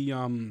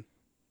the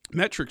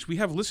metrics. We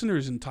have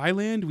listeners in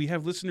Thailand. We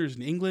have listeners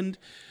in England,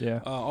 Yeah.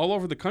 all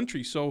over the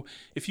country. So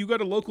if you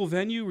got a local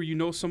venue or you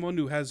know someone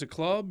who has a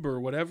club or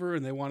whatever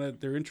and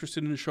they're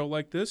interested in a show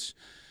like this,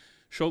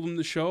 show them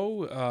the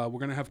show. We're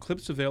going to have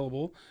clips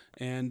available.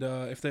 And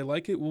if they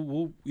like it,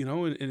 we'll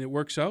and it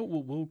works out,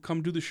 we'll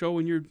come do the show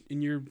in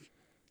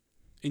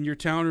your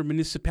town or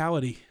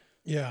municipality.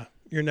 Yeah,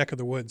 your neck of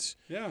the woods.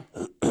 Yeah.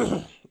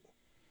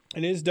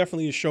 And it is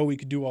definitely a show we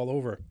could do all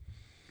over.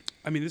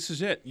 I mean, this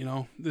is it.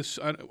 This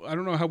I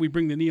don't know how we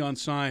bring the neon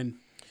sign.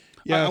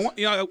 Yeah,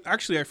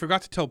 Actually, I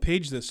forgot to tell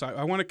Paige this.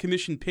 I want to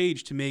commission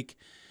Paige to make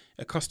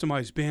a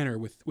customized banner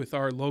with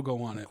our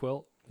logo on it.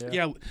 Quilt.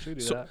 Yeah. Should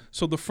do So, that.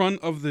 so the front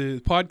of the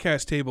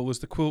podcast table is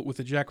the quilt with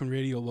the Jackman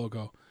Radio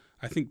logo.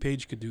 I think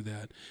Paige could do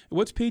that.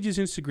 What's Paige's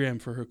Instagram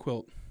for her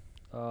quilt?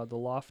 The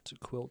Loft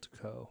Quilt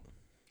Co.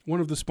 One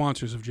of the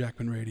sponsors of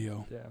Jackman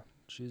Radio. Yeah.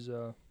 She's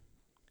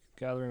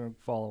gathering a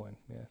following.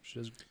 Yeah. She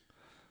does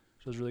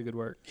really good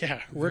work.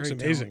 yeah, works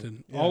Very amazing.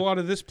 talented. Yeah. All out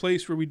of this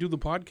place where we do the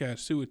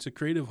podcast too. It's a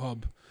creative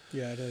hub.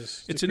 Yeah, it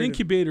is. It's a an creative-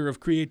 incubator of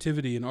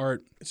creativity and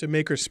art. It's a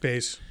maker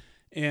space.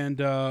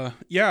 And I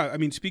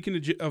mean, speaking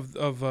of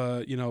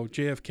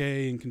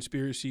JFK and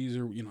conspiracies,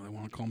 or I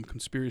want to call them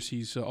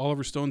conspiracies.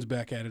 Oliver Stone's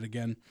back at it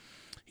again.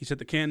 He was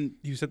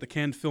at the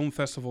Cannes Film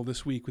Festival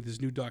this week with his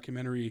new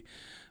documentary,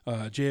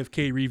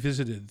 JFK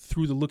Revisited: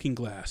 Through the Looking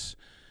Glass.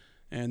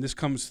 And this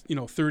comes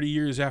 30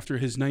 years after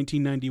his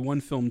 1991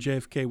 film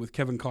JFK with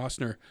Kevin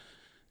Costner.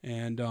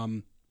 And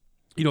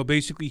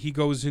basically he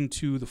goes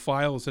into the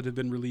files that have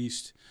been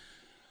released.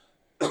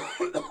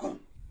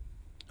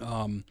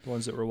 The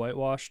ones that were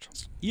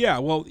whitewashed. Yeah,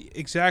 well,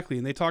 exactly.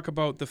 And they talk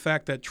about the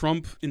fact that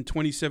Trump in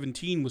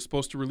 2017 was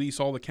supposed to release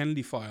all the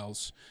Kennedy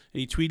files. And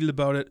he tweeted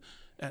about it,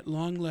 "At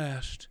long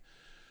last,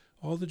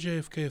 all the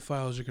JFK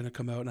files are going to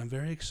come out, and I'm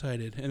very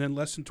excited." And then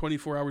less than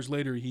 24 hours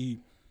later, he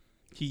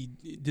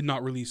did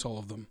not release all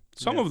of them.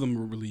 Some Yeah. of them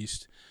were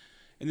released.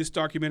 And this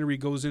documentary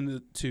goes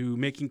into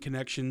making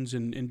connections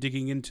and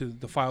digging into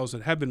the files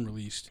that have been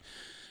released.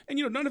 And,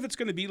 none of it's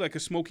going to be like a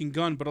smoking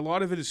gun, but a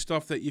lot of it is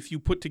stuff that if you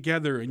put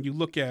together and you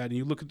look at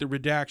the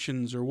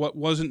redactions or what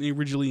wasn't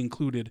originally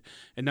included,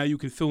 and now you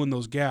can fill in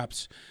those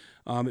gaps,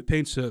 it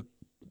paints a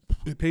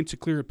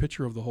clearer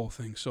picture of the whole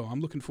thing. So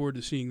I'm looking forward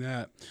to seeing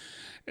that.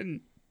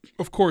 And,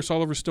 of course,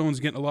 Oliver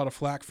Stone's getting a lot of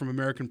flack from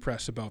American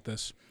press about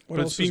this. What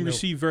But else it's being is new?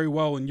 received very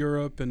well in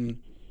Europe and,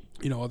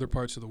 other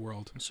parts of the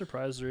world. I'm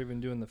surprised they're even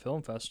doing the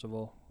film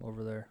festival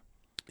over there.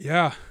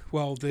 Yeah,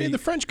 well, Hey, the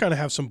French kind of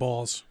have some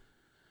balls.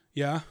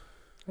 yeah.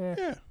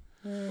 Yeah.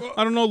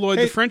 I don't know, Lloyd.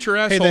 Hey- the French are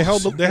Hey,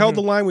 assholes. they held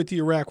the line with the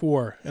Iraq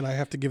War, and I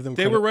have to give them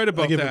They credit. were right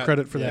about I give that. them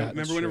credit for Yeah, that.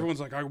 Remember when everyone's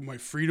like, "I want my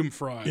freedom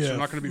fries." Yeah, They're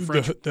not going to be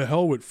French. The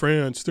hell with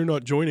France. They're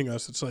not joining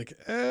us. It's like,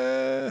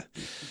 they're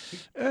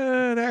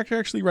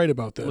actually right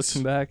about this.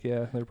 Looking back,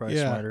 yeah, they're probably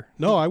smarter.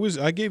 No,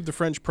 I gave the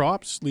French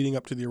props leading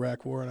up to the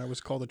Iraq War, and I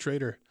was called a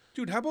traitor.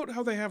 Dude, how about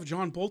how they have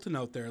John Bolton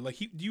out there? Like,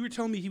 you were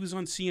telling me he was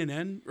on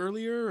CNN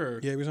earlier, or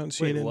Yeah, he was on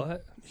Wait, CNN.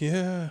 what?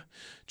 Yeah,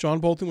 John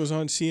Bolton was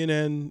on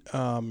CNN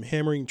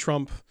hammering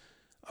Trump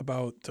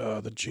about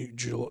the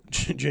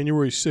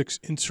January 6th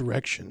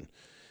insurrection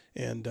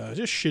and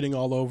just shitting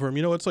all over him.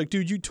 It's like,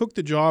 dude, you took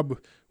the job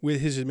with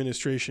his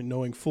administration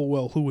knowing full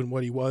well who and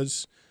what he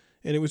was,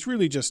 and it was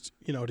really just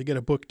to get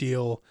a book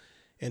deal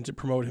and to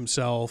promote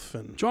himself.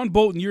 And John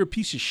Bolton, you're a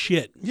piece of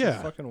shit.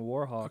 yeah, Fucking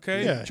Warhawk.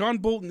 Okay, Yeah. John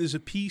Bolton is a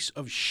piece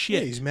of yeah,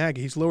 shit. he's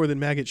maggot. He's lower than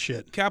maggot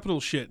shit.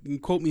 Capital shit.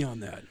 And quote me on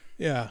that.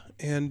 Yeah,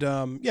 and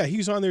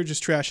he's on there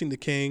just trashing the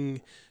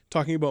king,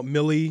 talking about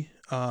Milley,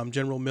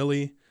 General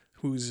Milley,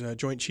 who's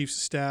Joint Chiefs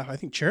of Staff, I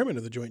think chairman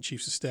of the Joint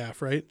Chiefs of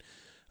Staff, right?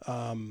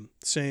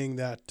 Saying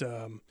that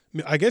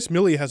I guess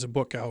Milley has a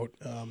book out,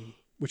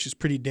 which is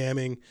pretty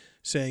damning,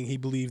 saying he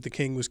believed the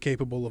king was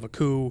capable of a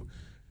coup,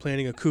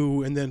 planning a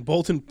coup, and then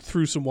Bolton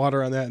threw some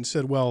water on that and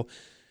said, well,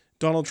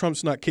 Donald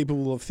Trump's not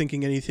capable of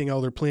thinking anything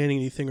else or planning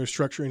anything or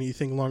structuring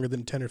anything longer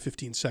than 10 or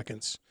 15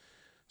 seconds.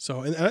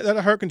 So, and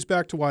that harkens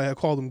back to why I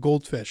called him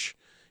Goldfish.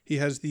 He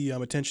has the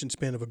attention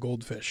span of a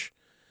goldfish.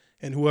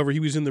 And whoever he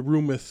was in the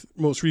room with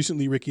most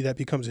recently, Ricky, that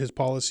becomes his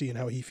policy and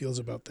how he feels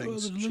about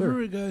things. Well, the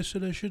delivery guy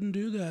said I shouldn't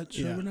do that,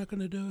 so Yeah. we're not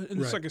going to do it.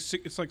 And Right.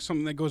 it's like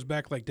something that goes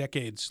back like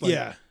decades. Like,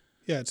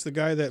 Yeah, it's the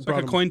guy that it's brought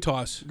like a him, coin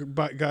toss.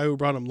 guy who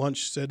brought him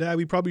lunch said,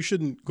 we probably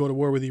shouldn't go to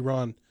war with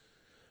Iran,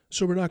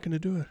 so we're not going to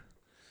do it.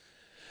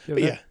 Yeah,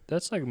 But yeah.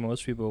 that's like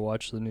most people who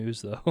watch the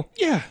news, though.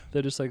 Yeah.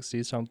 They just like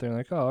see something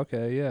like, oh,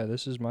 okay, yeah,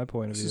 this is my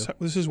point of view.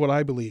 This is what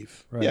I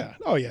believe. Right. Yeah.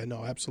 Oh, yeah.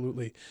 No,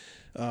 absolutely.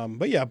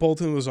 But yeah,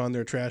 Bolton was on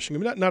there trashing. I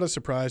mean, not a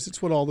surprise.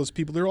 It's what all those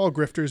people, they're all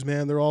grifters,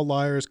 man. They're all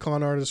liars,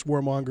 con artists,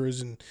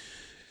 warmongers, and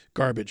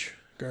garbage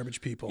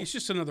people. He's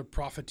just another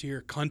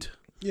profiteer cunt.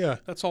 Yeah.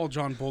 That's all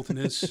John Bolton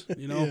is,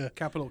 Yeah.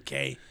 capital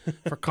K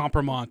for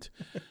Compromat.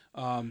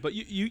 But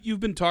you've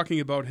been talking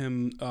about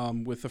him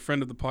with a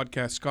friend of the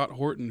podcast, Scott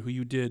Horton, who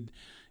you did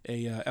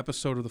a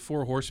episode of The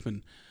Four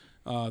Horsemen.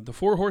 The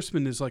Four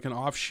Horsemen is like an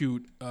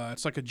offshoot.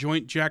 It's like a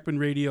joint Jackman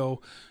Radio,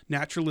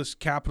 naturalist,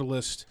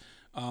 capitalist,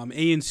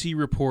 ANC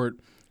report.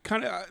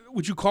 Kind of,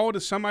 would you call it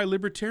a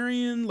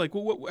semi-libertarian? Like,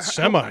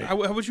 Semi.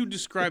 How would you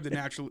describe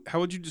How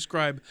would you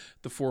describe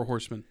the Four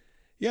Horsemen?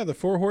 Yeah, The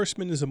Four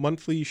Horsemen is a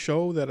monthly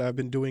show that I've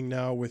been doing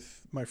now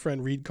with my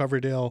friend Reed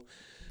Coverdale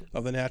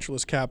of the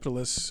Naturalist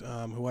Capitalists,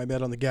 who I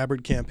met on the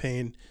Gabbard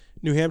campaign.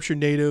 New Hampshire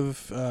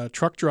native,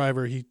 truck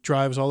driver. He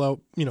drives all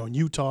out, in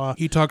Utah.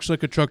 He talks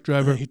like a truck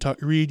driver.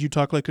 Reed, you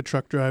talk like a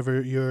truck driver.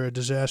 You're a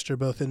disaster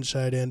both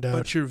inside and out.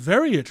 But you're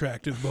very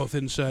attractive both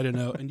inside and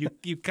out. And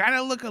you kind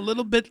of look a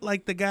little bit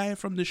like the guy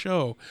from the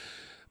show,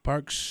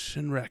 Parks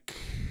and Rec.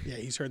 Yeah,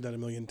 he's heard that a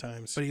million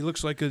times. But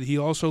he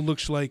also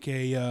looks like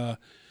a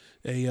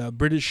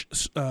British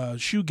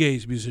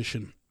shoegaze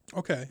musician.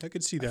 Okay, I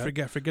could see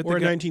that. Forget or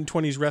the a guy.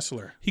 1920s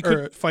wrestler. He or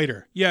could-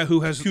 fighter. Yeah, who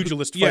has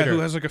Pugilist Yeah, fighter. who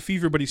has like a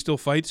fever, but he still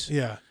fights.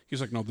 Yeah.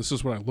 He's like, no, this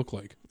is what I look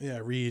like.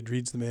 Yeah,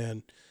 Reed's the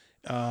man.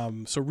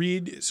 So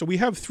we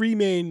have three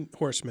main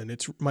horsemen.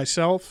 It's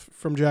myself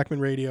from Jackman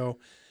Radio,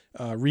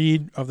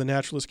 Reed of the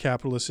Naturalist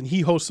Capitalists, and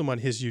he hosts them on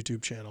his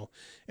YouTube channel.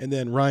 And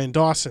then Ryan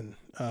Dawson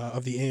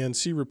of the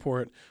ANC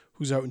Report,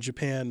 who's out in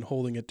Japan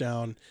holding it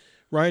down.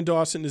 Ryan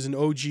Dawson is an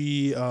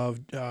OG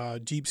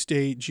of deep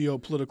state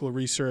geopolitical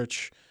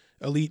research,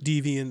 elite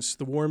deviants,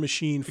 the war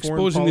machine, foreign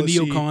Exposing policy.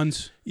 the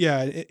neocons.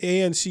 Yeah,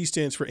 ANC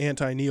stands for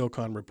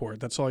Anti-Neocon Report.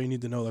 That's all you need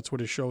to know. That's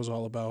what his show is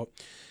all about.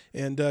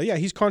 And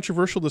he's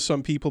controversial to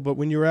some people, but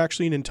when you're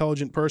actually an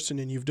intelligent person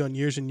and you've done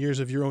years and years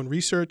of your own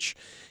research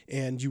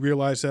and you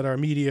realize that our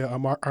media,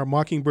 our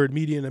Mockingbird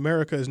media in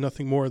America is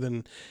nothing more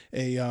than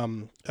a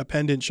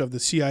appendage of the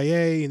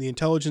CIA and the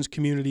intelligence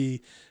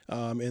community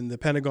and the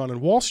Pentagon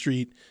and Wall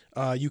Street,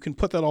 you can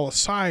put that all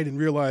aside and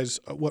realize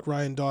what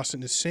Ryan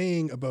Dawson is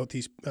saying about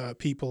these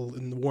people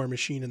in the war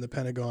machine and the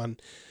Pentagon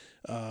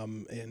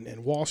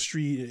and Wall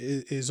Street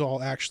is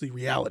all actually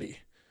reality.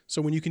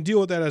 So when you can deal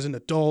with that as an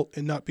adult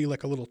and not be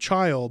like a little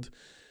child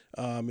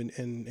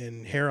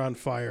and hair on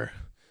fire,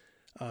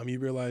 you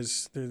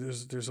realize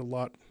there's a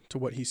lot to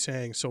what he's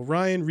saying. So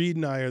Ryan, Reed,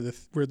 and I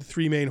we're the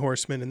three main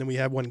horsemen, and then we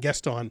have one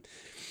guest on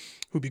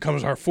who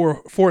becomes our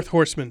fourth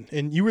horseman.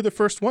 And you were the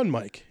first one,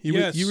 Mike.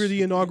 Yes. You were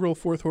the inaugural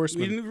fourth We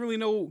horseman. didn't really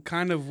know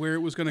kind of where it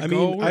was going to I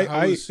go. mean,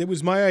 or it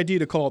was my idea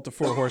to call it the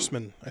Four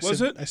Horsemen.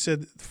 Was it? I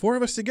said, the four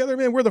of us together,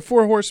 man, we're the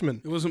Four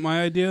Horsemen. It wasn't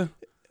my idea.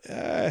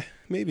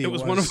 Maybe It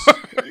was one of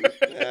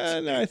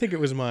no, I think it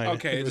was mine.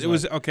 Okay, It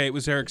it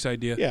was Eric's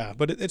idea. Yeah,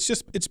 but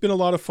it's been a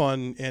lot of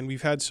fun, and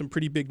we've had some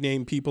pretty big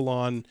name people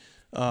on.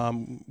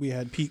 We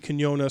had Pete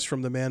Quinones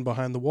from The Man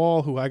Behind the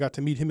Wall, who I got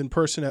to meet him in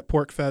person at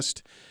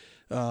PorkFest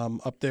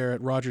up there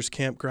at Rogers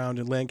Campground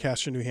in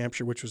Lancaster, New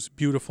Hampshire, which was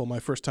beautiful. My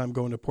first time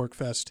going to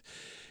PorkFest.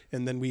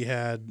 And then we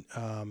had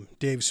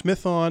Dave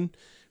Smith on,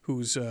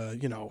 who's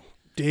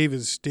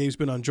Dave's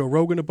been on Joe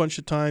Rogan a bunch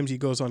of times. He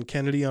goes on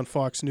Kennedy on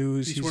Fox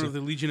News. He's one of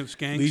the Legion of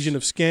Skanks. Legion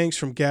of Skanks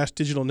from Gas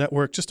Digital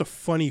Network. Just a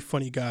funny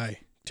guy.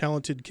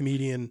 Talented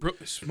comedian.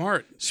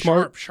 Smart,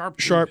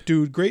 Sharp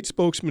dude. Great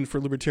spokesman for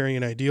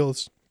libertarian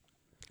ideals.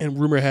 And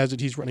rumor has it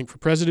he's running for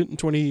president in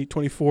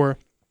 2024.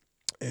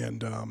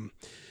 And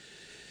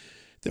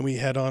then we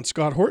had on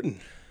Scott Horton.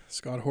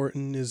 Scott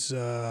Horton is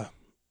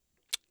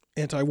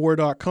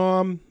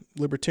antiwar.com,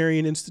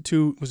 Libertarian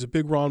Institute, was a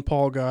big Ron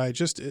Paul guy,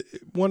 just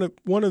one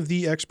of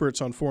the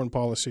experts on foreign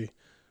policy.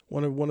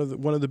 One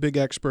of the big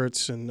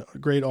experts and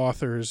great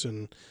authors,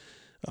 and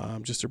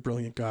just a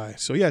brilliant guy.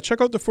 So yeah,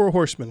 check out the Four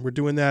Horsemen. We're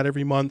doing that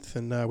every month,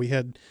 and we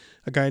had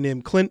a guy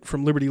named Clint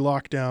from Liberty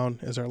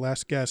Lockdown as our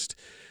last guest.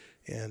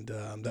 And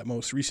that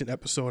most recent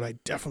episode, I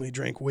definitely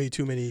drank way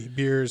too many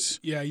beers.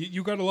 Yeah,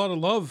 you got a lot of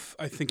love,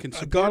 I think, in I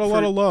support. got a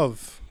lot of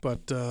love,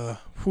 but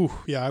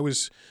I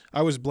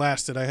was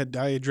blasted. I had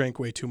drank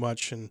way too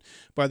much, and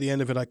by the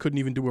end of it, I couldn't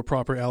even do a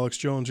proper Alex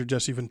Jones or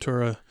Jesse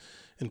Ventura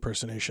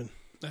impersonation.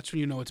 That's when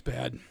you know it's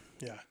bad.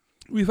 Yeah,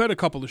 We've had a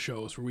couple of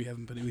shows where we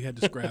had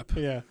to scrap.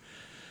 yeah.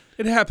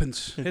 It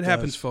happens. It It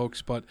happens, does.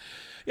 folks. But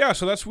yeah,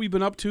 so that's what we've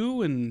been up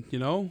to, and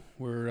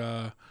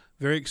we're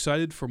very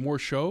excited for more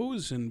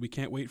shows, and we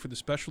can't wait for the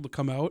special to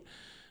come out.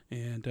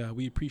 And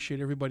we appreciate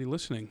everybody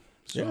listening.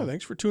 So, Yeah,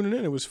 thanks for tuning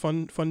in. It was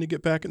fun to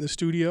get back in the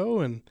studio,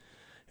 and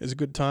it was a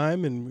good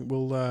time. And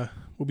we'll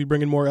be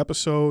bringing more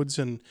episodes.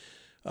 And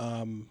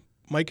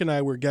Mike and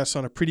I were guests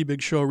on a pretty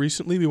big show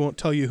recently. We won't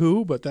tell you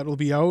who, but that'll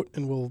be out,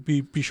 and we'll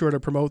be sure to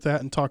promote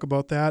that and talk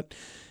about that.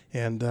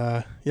 And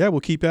yeah,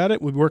 we'll keep at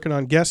it. We'll be working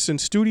on guests in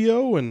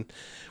studio, and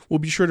we'll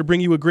be sure to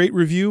bring you a great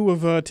review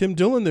of Tim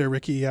Dillon there,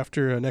 Ricky,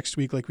 after next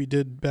week like we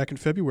did back in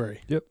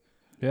February. Yeah,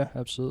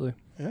 absolutely.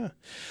 Yeah.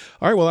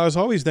 All right. Well, as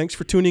always, thanks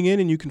for tuning in,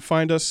 and you can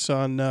find us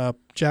on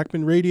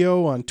Jackman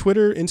Radio on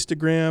Twitter,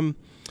 Instagram,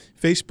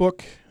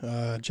 Facebook,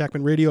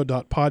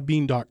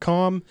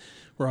 jackmanradio.podbean.com.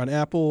 We're on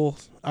Apple,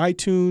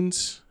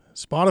 iTunes,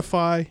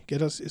 Spotify.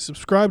 Get us,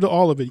 subscribe to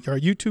all of it. Our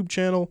YouTube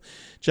channel,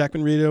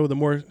 Jackman Radio. The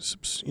more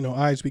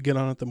eyes we get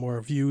on it, the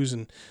more views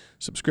and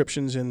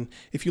subscriptions. And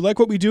if you like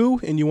what we do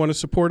and you want to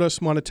support us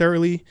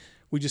monetarily,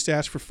 we just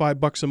ask for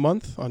 $5 a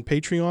month on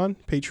Patreon,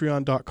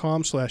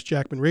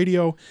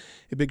 patreon.com/JackmanRadio.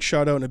 A big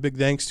shout out and a big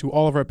thanks to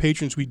all of our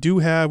patrons we do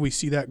have. We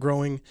see that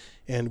growing,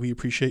 and we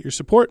appreciate your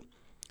support.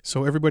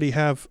 So everybody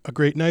have a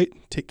great night.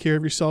 Take care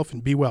of yourself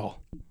and be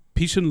well.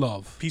 Peace and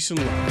love. Peace and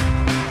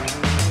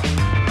love.